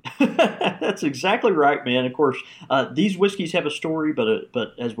Meerschaum. That's exactly right, man. Of course, these whiskeys have a story,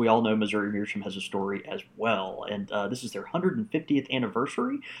 but as we all know, Missouri Meerschaum has a story as well. And this is their 150th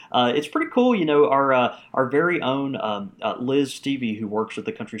anniversary. It's pretty cool. Our very own Liz Stevie, who works at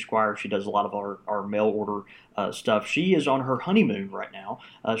the Country Squire, she does a lot of our mail order stuff. She is on her honeymoon right now.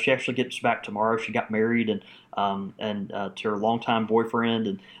 She actually gets back tomorrow. She got married and to her longtime boyfriend,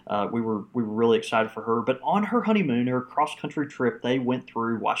 and we were really excited for her. But on her honeymoon, her cross country trip, they went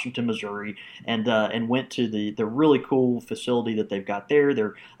through Washington, Missouri, and went to the really cool facility that they've got there.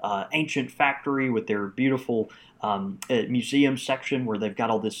 Their ancient factory with their beautiful museum section where they've got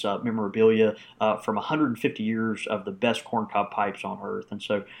all this memorabilia from 150 years of the best corncob pipes on earth. And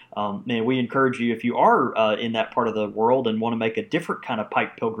so, man, we encourage you, if you are in that part of the world and want to make a different kind of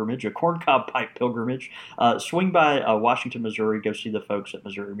pipe pilgrimage, a corncob pipe pilgrimage, swing by Washington, Missouri, go see the folks at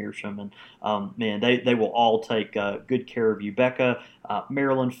Missouri Meerschaum, and man, they will all take good care of you. Becca,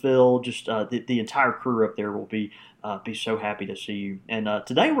 Marilyn, Phil, just the entire crew up there will be so happy to see you. And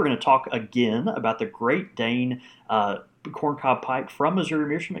today we're going to talk again about the Great Dane corncob pipe from Missouri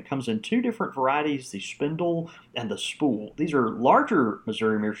Meerschaum. It comes in two different varieties, the spindle and the spool. These are larger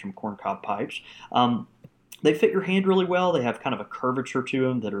Missouri Meerschaum corncob pipes. They fit your hand really well. They have kind of a curvature to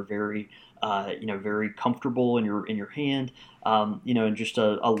them that are very very comfortable in your hand, and just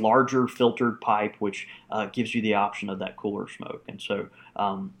a larger filtered pipe, which gives you the option of that cooler smoke. And so,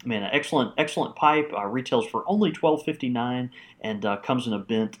 man, an excellent pipe. Retails for only $12.59 and comes in a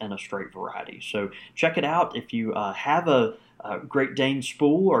bent and a straight variety. So check it out. If you have a Great Dane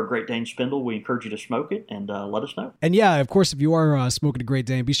spool or a Great Dane spindle, we encourage you to smoke it and let us know. And yeah, of course, if you are smoking a Great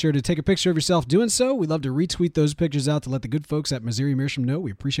Dane, be sure to take a picture of yourself doing so. We'd love to retweet those pictures out to let the good folks at Missouri Meerschaum know.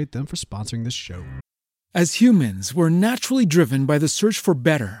 We appreciate them for sponsoring this show. As humans, we're naturally driven by the search for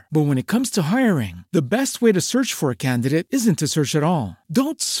better. But when it comes to hiring, the best way to search for a candidate isn't to search at all.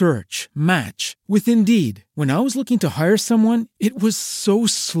 Don't search, match with Indeed. When I was looking to hire someone, it was so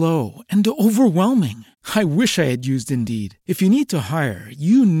slow and overwhelming. I wish I had used Indeed. If you need to hire,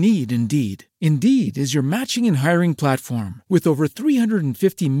 you need Indeed. Indeed is your matching and hiring platform with over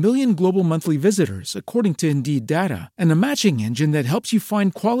 350 million global monthly visitors, according to Indeed data, and a matching engine that helps you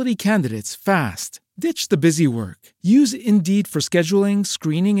find quality candidates fast. Ditch the busy work. Use Indeed for scheduling,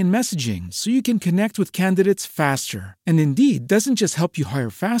 screening, and messaging so you can connect with candidates faster. And Indeed doesn't just help you hire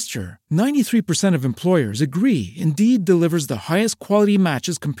faster. 93% of employers agree Indeed delivers the highest quality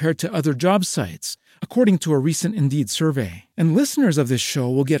matches compared to other job sites, according to a recent Indeed survey. And listeners of this show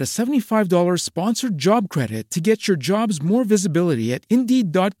will get a $75 sponsored job credit to get your jobs more visibility at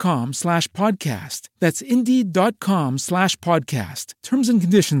Indeed.com/podcast. That's Indeed.com/podcast. Terms and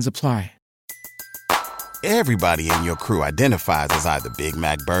conditions apply. Everybody in your crew identifies as either Big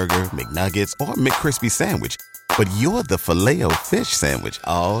Mac Burger, McNuggets, or McCrispy Sandwich. But you're the Filet-O-Fish Sandwich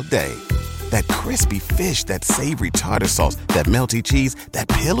all day. That crispy fish, that savory tartar sauce, that melty cheese, that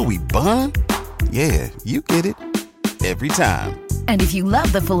pillowy bun. Yeah, you get it. Every time. And if you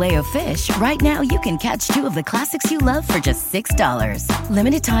love the Filet-O-Fish, right now you can catch two of the classics you love for just $6.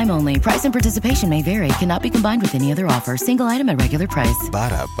 Limited time only. Price and participation may vary. Cannot be combined with any other offer. Single item at regular price.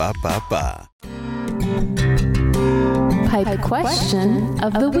 Ba-da-ba-ba-ba. Pipe question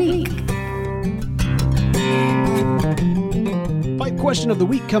of the week. Pipe question of the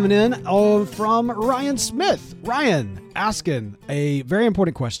week coming in from Ryan Smith. Ryan asking a very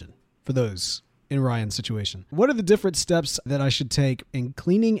important question for those in Ryan's situation. What are the different steps that I should take in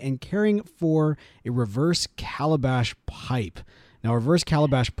cleaning and caring for a reverse calabash pipe? Now, reverse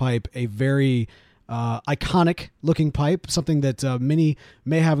calabash pipe, a very iconic looking pipe, something that many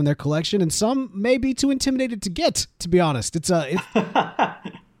may have in their collection, and some may be too intimidated to get. To be honest,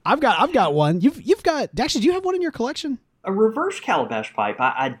 I've got one. You've got, actually, do you have one in your collection? A reverse calabash pipe,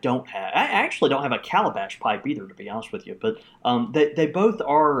 I don't have. I actually don't have a calabash pipe either, to be honest with you. But they both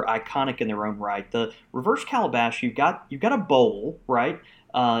are iconic in their own right. The reverse calabash, you've got a bowl, right?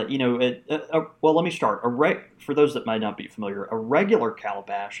 Well, let me start. For those that might not be familiar, a regular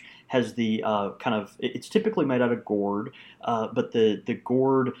calabash has the it's typically made out of gourd, but the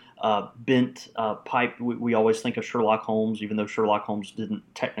gourd bent pipe, we always think of Sherlock Holmes, even though Sherlock Holmes didn't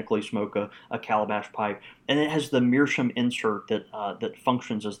technically smoke a calabash pipe. And it has the meerschaum insert that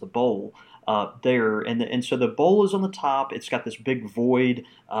functions as the bowl. There, and so the bowl is on the top. It's got this big void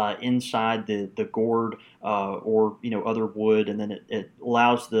inside the gourd or other wood, and then it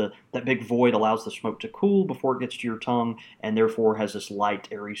allows that big void allows the smoke to cool before it gets to your tongue, and therefore has this light,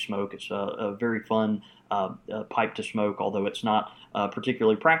 airy smoke. It's a very fun pipe to smoke, although it's not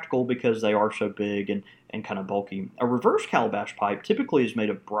particularly practical because they are so big and kind of bulky. A reverse calabash pipe typically is made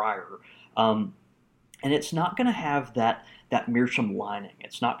of briar, and it's not going to have that meerschaum lining.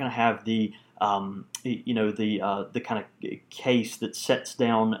 It's not going to have the kind of case that sets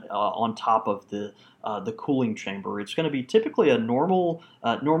down on top of the cooling chamber. It's going to be typically a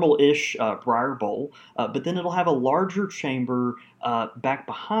normal-ish briar bowl, but then it'll have a larger chamber back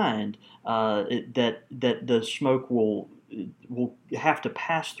behind that the smoke will have to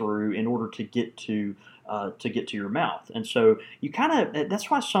pass through in order to get to your mouth. And so that's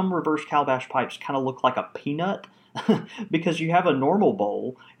why some reverse calabash pipes kind of look like a peanut. Because you have a normal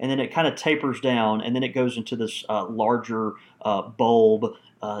bowl, and then it kind of tapers down, and then it goes into this larger bulb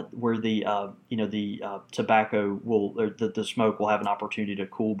where the tobacco or the smoke will have an opportunity to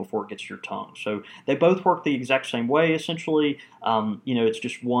cool before it gets to your tongue. So they both work the exact same way, essentially. It's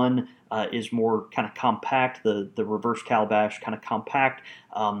just one is more kind of compact. The reverse calabash kind of compact.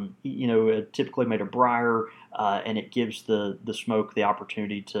 Typically made of briar, and it gives the smoke the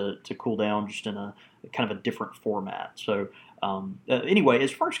opportunity to cool down just in a kind of a different format. So anyway,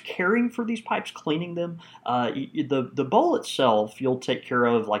 as far as caring for these pipes, cleaning them, the bowl itself you'll take care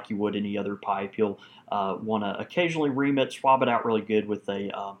of like you would any other pipe. You'll want to occasionally ream it, swab it out really good with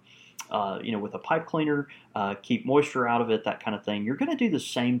a pipe cleaner, keep moisture out of it, that kind of thing. You're going to do the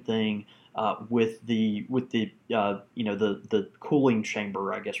same thing with the cooling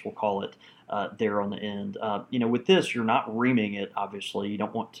chamber, I guess we'll call it, there on the end. With this, you're not reaming it. Obviously, you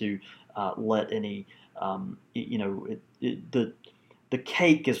don't want to let any the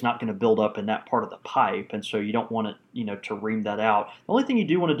cake is not going to build up in that part of the pipe, and so you don't want it, to ream that out. The only thing you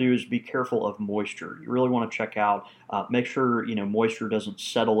do want to do is be careful of moisture. You really want to check out, make sure moisture doesn't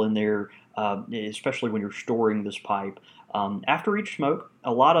settle in there, especially when you're storing this pipe. After each smoke,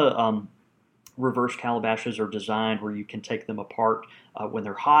 a lot of reverse calabashes are designed where you can take them apart when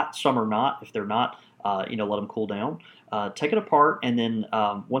they're hot. Some are not. If they're not let them cool down. Take it apart, and then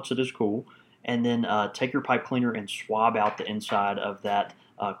once it is cool, and then take your pipe cleaner and swab out the inside of that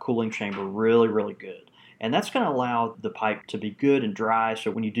cooling chamber really, really good. And that's going to allow the pipe to be good and dry,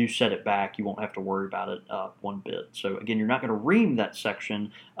 so when you do set it back, you won't have to worry about it one bit. So again, you're not going to ream that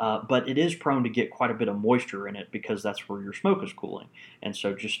section, but it is prone to get quite a bit of moisture in it because that's where your smoke is cooling. And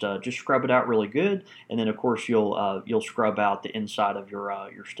so just scrub it out really good, and then of course you'll scrub out the inside of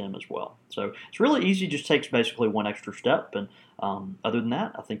your stem as well. So it's really easy. Just takes basically one extra step, and other than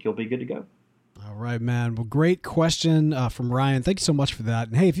that, I think you'll be good to go. All right, man. Well, great question from Ryan. Thank you so much for that.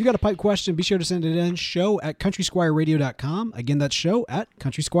 And hey, if you got a pipe question, be sure to send it in. show@countrysquireradio.com. Again, that's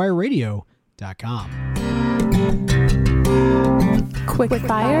show@countrysquireradio.com. Quick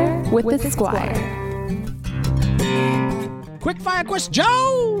fire with the Squire. Quick fire question,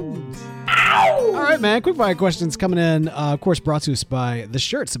 Jones! Ow! All right, man. Quick fire questions coming in, of course, brought to us by the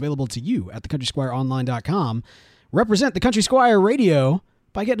shirts available to you at thecountrysquireonline.com. Represent the Country Squire Radio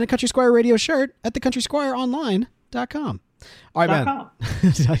by getting a Country Squire Radio shirt at thecountrysquireonline.com. All right, man.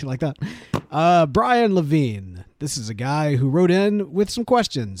 I like that. Brian Levine. This is a guy who wrote in with some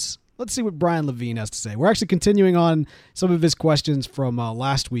questions. Let's see what Brian Levine has to say. We're actually continuing on some of his questions from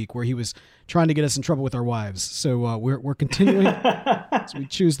last week where he was trying to get us in trouble with our wives. So we're continuing. So we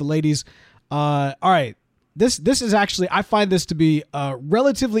choose the ladies. All right. This is actually, I find this to be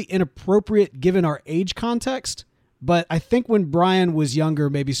relatively inappropriate given our age context. But I think when Brian was younger,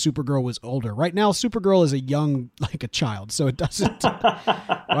 maybe Supergirl was older. Right now, Supergirl is a child, so it doesn't. All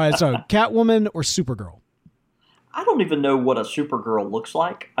right, so Catwoman or Supergirl? I don't even know what a Supergirl looks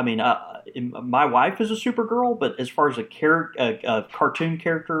like. I mean, my wife is a Supergirl, but as far as a cartoon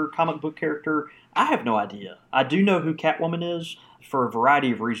character, comic book character, I have no idea. I do know who Catwoman is. For a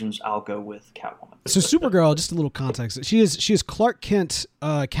variety of reasons, I'll go with Catwoman. So Supergirl, just a little context. She is Clark Kent,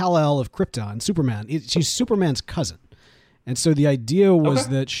 Kal-El of Krypton, Superman. She's Superman's cousin. And so the idea was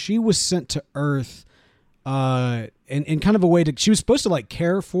that she was sent to Earth in kind of a way she was supposed to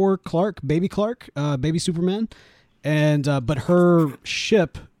care for baby Superman. And but her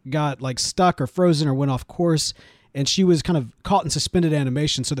ship got stuck or frozen or went off course. And she was kind of caught in suspended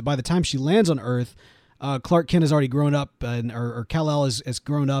animation so that by the time she lands on Earth, Clark Kent has already grown up, or Kal-El has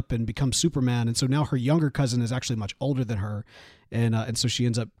grown up and become Superman, and so now her younger cousin is actually much older than her, and so she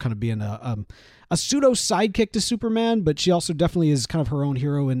ends up kind of being a pseudo sidekick to Superman, but she also definitely is kind of her own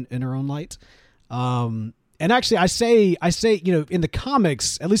hero in her own light. And actually, I say, in the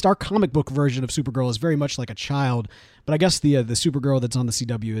comics, at least our comic book version of Supergirl is very much like a child, but I guess the Supergirl that's on the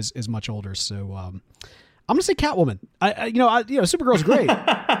CW is much older. So I'm gonna say Catwoman. Supergirl's great.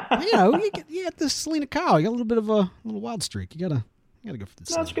 you get this Selena Kyle. You got a little bit of a little wild streak. You gotta go for this.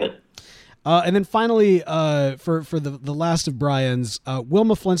 That's good. And then finally, for the last of Brian's,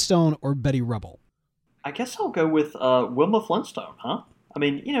 Wilma Flintstone or Betty Rubble? I guess I'll go with Wilma Flintstone. Huh? I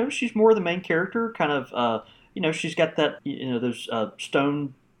mean, she's more the main character. Kind of, she's got that, those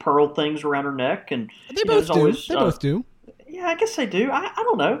stone pearl things around her neck, and they both do. They both do. Yeah, I guess they do. I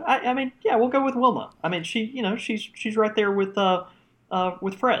don't know. I mean, yeah, we'll go with Wilma. I mean, she's right there with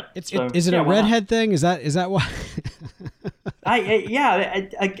Fred. Is it a redhead thing? Is that why?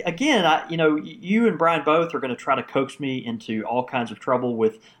 Again, you and Brian both are going to try to coax me into all kinds of trouble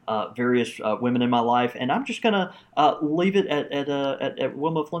with various women in my life, and I'm just going to leave it at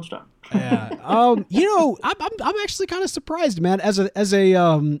Wilma Flintstone. Yeah. I'm actually kind of surprised, man. As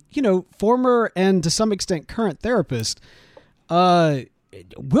a former and to some extent current therapist, Wilma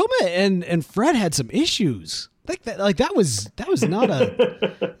and Fred had some issues. That was not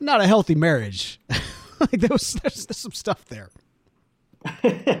a healthy marriage. There's some stuff there.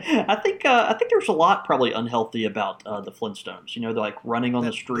 I think there's a lot probably unhealthy about the Flintstones. They're running on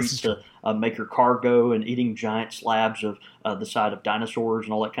the streets to make your car go and eating giant slabs of the side of dinosaurs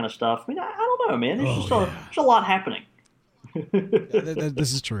and all that kind of stuff. I mean, I don't know, man. There's there's a lot happening.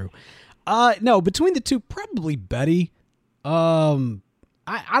 This is true. No, between the two, probably Betty. I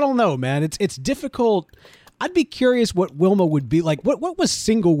don't know, man. It's difficult. I'd be curious what Wilma would be like. What was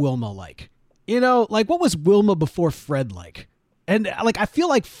single Wilma like? What was Wilma before Fred like? And I feel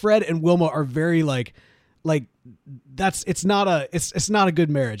like Fred and Wilma are very it's not a good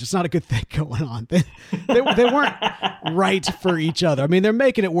marriage. It's not a good thing going on. They weren't right for each other. I mean, they're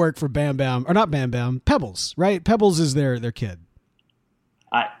making it work for Bam Bam, or not Bam Bam, Pebbles, right? Pebbles is their kid.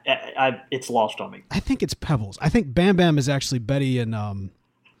 It's lost on me. I think it's Pebbles. I think Bam Bam is actually Betty and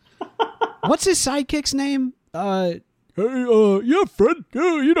what's his sidekick's name? Fred. Fred.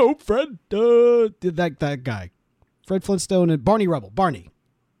 That guy. Fred Flintstone and Barney Rubble. Barney.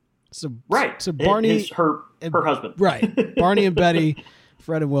 So right. So Barney, her husband. Right. Barney and Betty,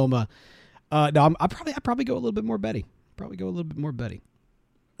 Fred and Wilma. No, I'd probably go a little bit more Betty.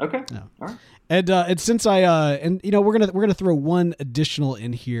 Okay. No. All right. And since we're gonna throw one additional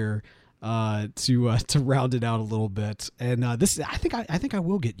in here to round it out a little bit. And this I think I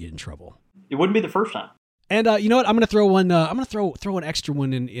will get you in trouble. It wouldn't be the first time. And you know what? I'm gonna throw one. I'm gonna throw an extra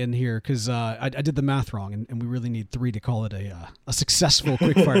one in here because I did the math wrong, and we really need 3 to call it a successful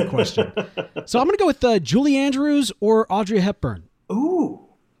quickfire question. So I'm gonna go with Julie Andrews or Audrey Hepburn. Ooh.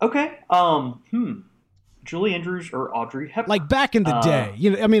 Okay. Julie Andrews or Audrey Hepburn? Like back in the day,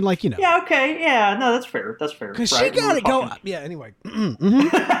 I mean, like, Yeah. Okay. Yeah. No, that's fair. Because she got to go. Yeah. Anyway.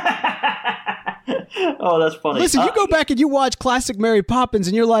 Oh, that's funny. Listen, you go back and you watch classic Mary Poppins,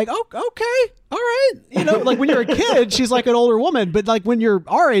 and you're like, oh, okay, all right. Like when you're a kid, she's like an older woman, but like when you're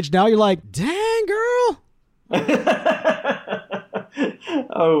our age now, you're like, dang, girl.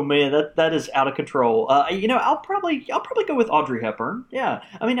 Oh man, that is out of control. I'll probably go with Audrey Hepburn. Yeah,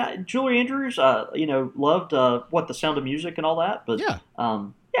 I mean Julie Andrews. Loved The Sound of Music and all that. But yeah,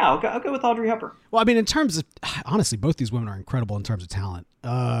 I'll go with Audrey Hepburn. Well, I mean, in terms of honestly, both these women are incredible in terms of talent.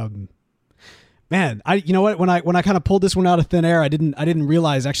 Man, you know what? When I kind of pulled this one out of thin air, I didn't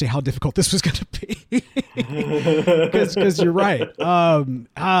realize actually how difficult this was going to be. Because you're right.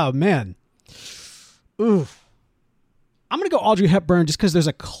 Oh man, oof. I'm going to go Audrey Hepburn just because there's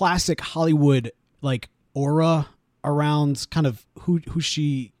a classic Hollywood like aura around kind of who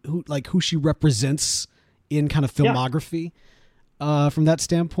she represents in kind of filmography from that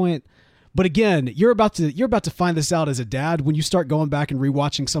standpoint. But again, you're about to find this out as a dad when you start going back and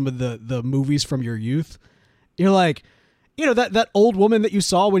rewatching some of the movies from your youth. You're like, that old woman that you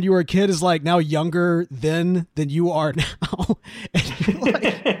saw when you were a kid is like now younger than you are now. And you're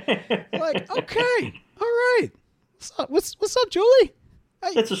like, okay, all right. What's up, Julie?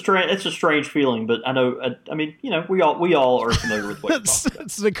 It's a strange feeling, but I know. I mean, we all are familiar with what you're talking about.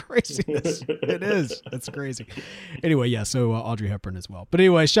 It's the craziness. It is. It's crazy. Anyway, yeah. So Audrey Hepburn as well. But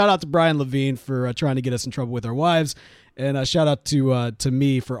anyway, shout out to Brian Levine for trying to get us in trouble with our wives, and shout out to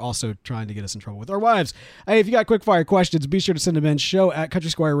me for also trying to get us in trouble with our wives. Hey, if you got quick fire questions, be sure to send them in.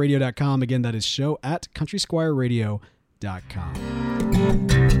 show@countrysquireradio.com. Again, that is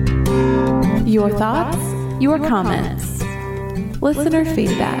show@countrysquireradio.com. Your thoughts, your comments, listener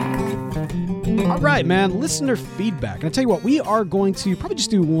feedback. All right, man. Listener feedback. And I tell you what, we are going to probably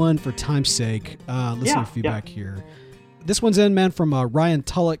just do one for time's sake. Listener feedback here. This one's in, man, from Ryan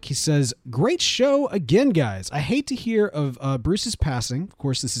Tullock. He says, "Great show again, guys. I hate to hear of Bruce's passing. Of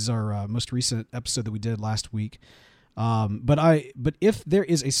course, this is our most recent episode that we did last week. But if there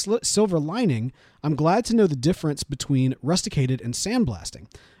is a silver lining, I'm glad to know the difference between rusticated and sandblasting.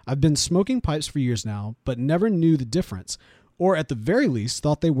 I've been smoking pipes for years now, but never knew the difference, or at the very least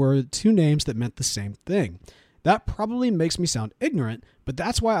thought they were two names that meant the same thing. That probably makes me sound ignorant, but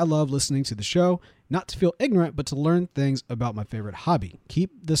that's why I love listening to the show, not to feel ignorant, but to learn things about my favorite hobby.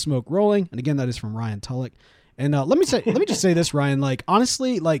 Keep the smoke rolling." And again, that is from Ryan Tullock. And let me just say this, Ryan, like,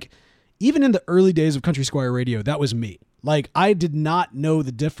 honestly, like, even in the early days of Country Squire Radio, that was me. Like, I did not know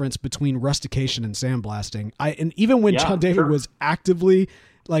the difference between rustication and sandblasting. And even when John David was actively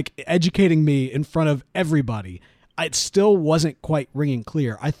like educating me in front of everybody, it still wasn't quite ringing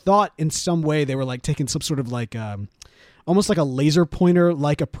clear. I thought in some way they were like taking some sort of like almost like a laser pointer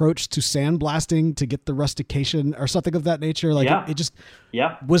like approach to sandblasting to get the rustication or something of that nature. Like it just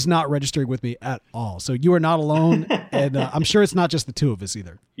was not registering with me at all. So you are not alone, and I'm sure it's not just the two of us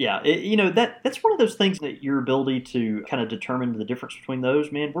either. Yeah, that's one of those things that your ability to kind of determine the difference between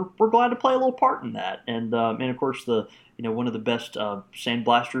those, man. We're glad to play a little part in that, and of course one of the best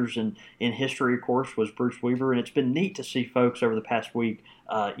sandblasters in history, of course, was Bruce Weaver, and it's been neat to see folks over the past week,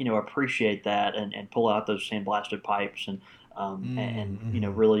 appreciate that and pull out those sandblasted pipes and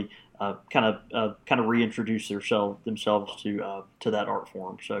really kind of reintroduce themselves to that art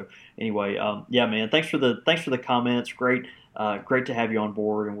form. So anyway, man, thanks for the comments. Great to have you on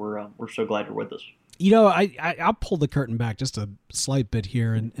board, and we're so glad you're with us. I'll pull the curtain back just a slight bit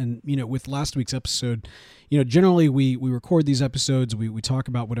here. And with last week's episode, generally we record these episodes, we talk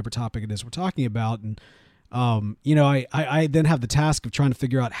about whatever topic it is we're talking about. And, I then have the task of trying to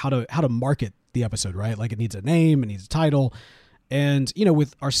figure out how to market the episode, right? Like, it needs a name, it needs a title. And,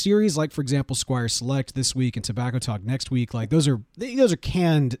 with our series, like, for example, Squire Select this week and Tobacco Talk next week, like, those are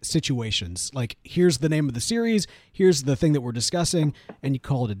canned situations. Like, here's the name of the series, here's the thing that we're discussing, and you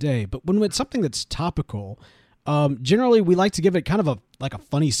call it a day. But when it's something that's topical, generally we like to give it kind of a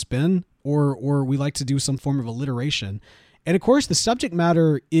funny spin, or we like to do some form of alliteration. And of course, the subject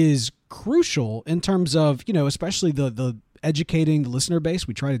matter is crucial in terms of, especially the educating the listener base.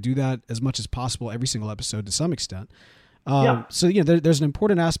 We try to do that as much as possible every single episode to some extent. So, there's an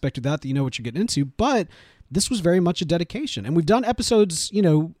important aspect to that you know what you're getting into, but this was very much a dedication. And we've done episodes,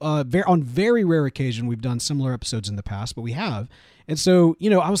 on very rare occasion, we've done similar episodes in the past, but we have. And so,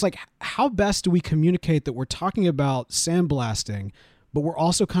 I was like, how best do we communicate that we're talking about sandblasting, but we're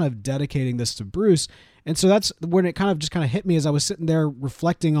also kind of dedicating this to Bruce? And so that's when it kind of hit me as I was sitting there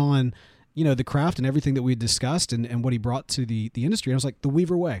reflecting on, the craft and everything that we discussed and what he brought to the industry. And I was like, the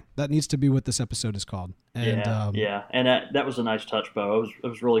Weaver Way, that needs to be what this episode is called. And, And that was a nice touch, Bo. I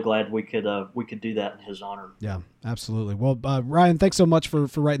was really glad we could do that in his honor. Yeah, absolutely. Well, Ryan, thanks so much for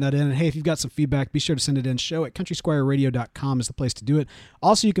writing that in. And hey, if you've got some feedback, be sure to send it in. show@countrysquireradio.com is the place to do it.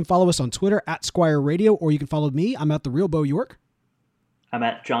 Also, you can follow us on Twitter @SquireRadio, or you can follow me. I'm at The Real Bo York. I'm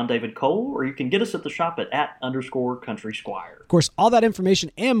at John David Cole, or you can get us at the shop at @_Country Squire. Of course, all that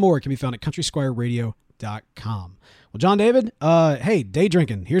information and more can be found at countrysquireradio.com. Well, John David, hey, day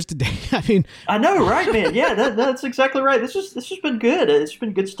drinking. Here's the day. I know, right, man? Yeah, that's exactly right. This has been good. It's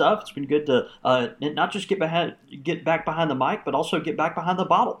been good stuff. It's been good to not just get back behind the mic, but also get back behind the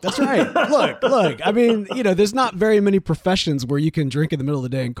bottle. That's right. Look. There's not very many professions where you can drink in the middle of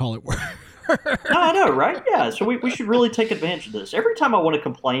the day and call it work. No, I know, right? Yeah, so we should really take advantage of this. Every time I want to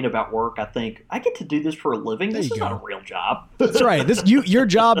complain about work, I think, I get to do this for a living. This is not a real job. That's right. Your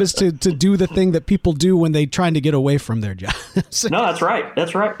job is to do the thing that people do when they're trying to get away from their job. No, that's right.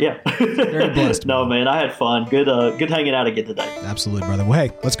 That's right. Yeah. Very blessed. No, man, I had fun. Good hanging out again today. Absolutely, brother. Well,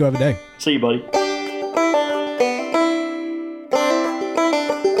 hey, let's go have a day. See you, buddy.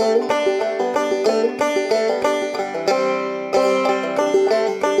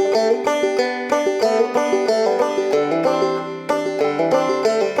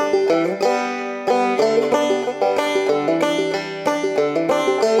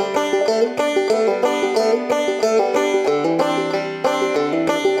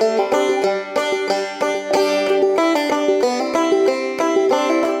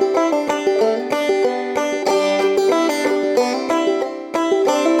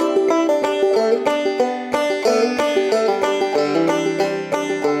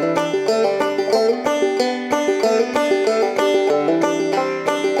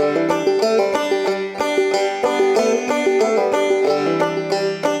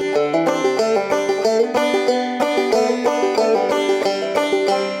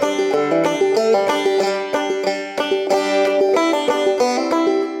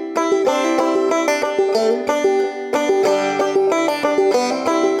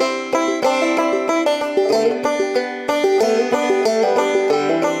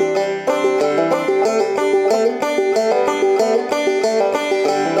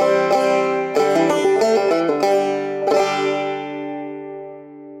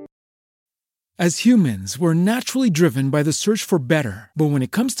 As humans, we're naturally driven by the search for better. But when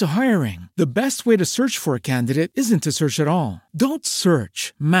it comes to hiring, the best way to search for a candidate isn't to search at all. Don't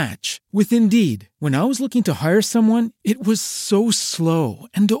search, match with Indeed. When I was looking to hire someone, it was so slow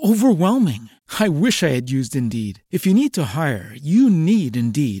and overwhelming. I wish I had used Indeed. If you need to hire, you need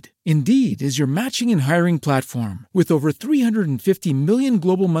Indeed. Indeed is your matching and hiring platform with over 350 million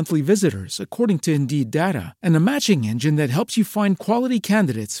global monthly visitors, according to Indeed data, and a matching engine that helps you find quality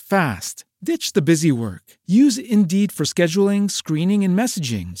candidates fast. Ditch the busy work. Use Indeed for scheduling, screening, and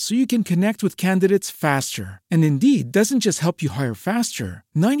messaging so you can connect with candidates faster. And Indeed doesn't just help you hire faster.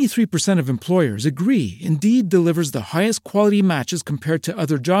 93% of employers agree Indeed delivers the highest quality matches compared to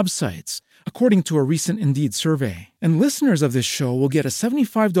other job sites, according to a recent Indeed survey. And listeners of this show will get a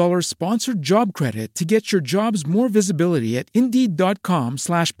 $75 sponsored job credit to get your jobs more visibility at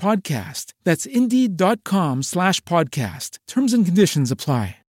Indeed.com/podcast. That's Indeed.com/podcast. Terms and conditions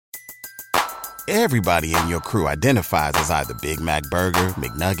apply. Everybody in your crew identifies as either Big Mac Burger,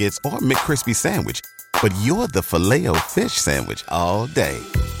 McNuggets, or McCrispy Sandwich. But you're the Filet-O-Fish Sandwich all day.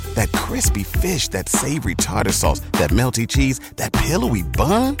 That crispy fish, that savory tartar sauce, that melty cheese, that pillowy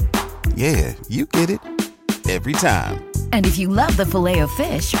bun. Yeah, you get it. Every time. And if you love the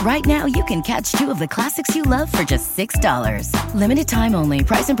Filet-O-Fish, right now you can catch two of the classics you love for just $6. Limited time only.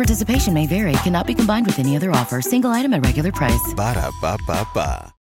 Price and participation may vary. Cannot be combined with any other offer. Single item at regular price. Ba-da-ba-ba-ba.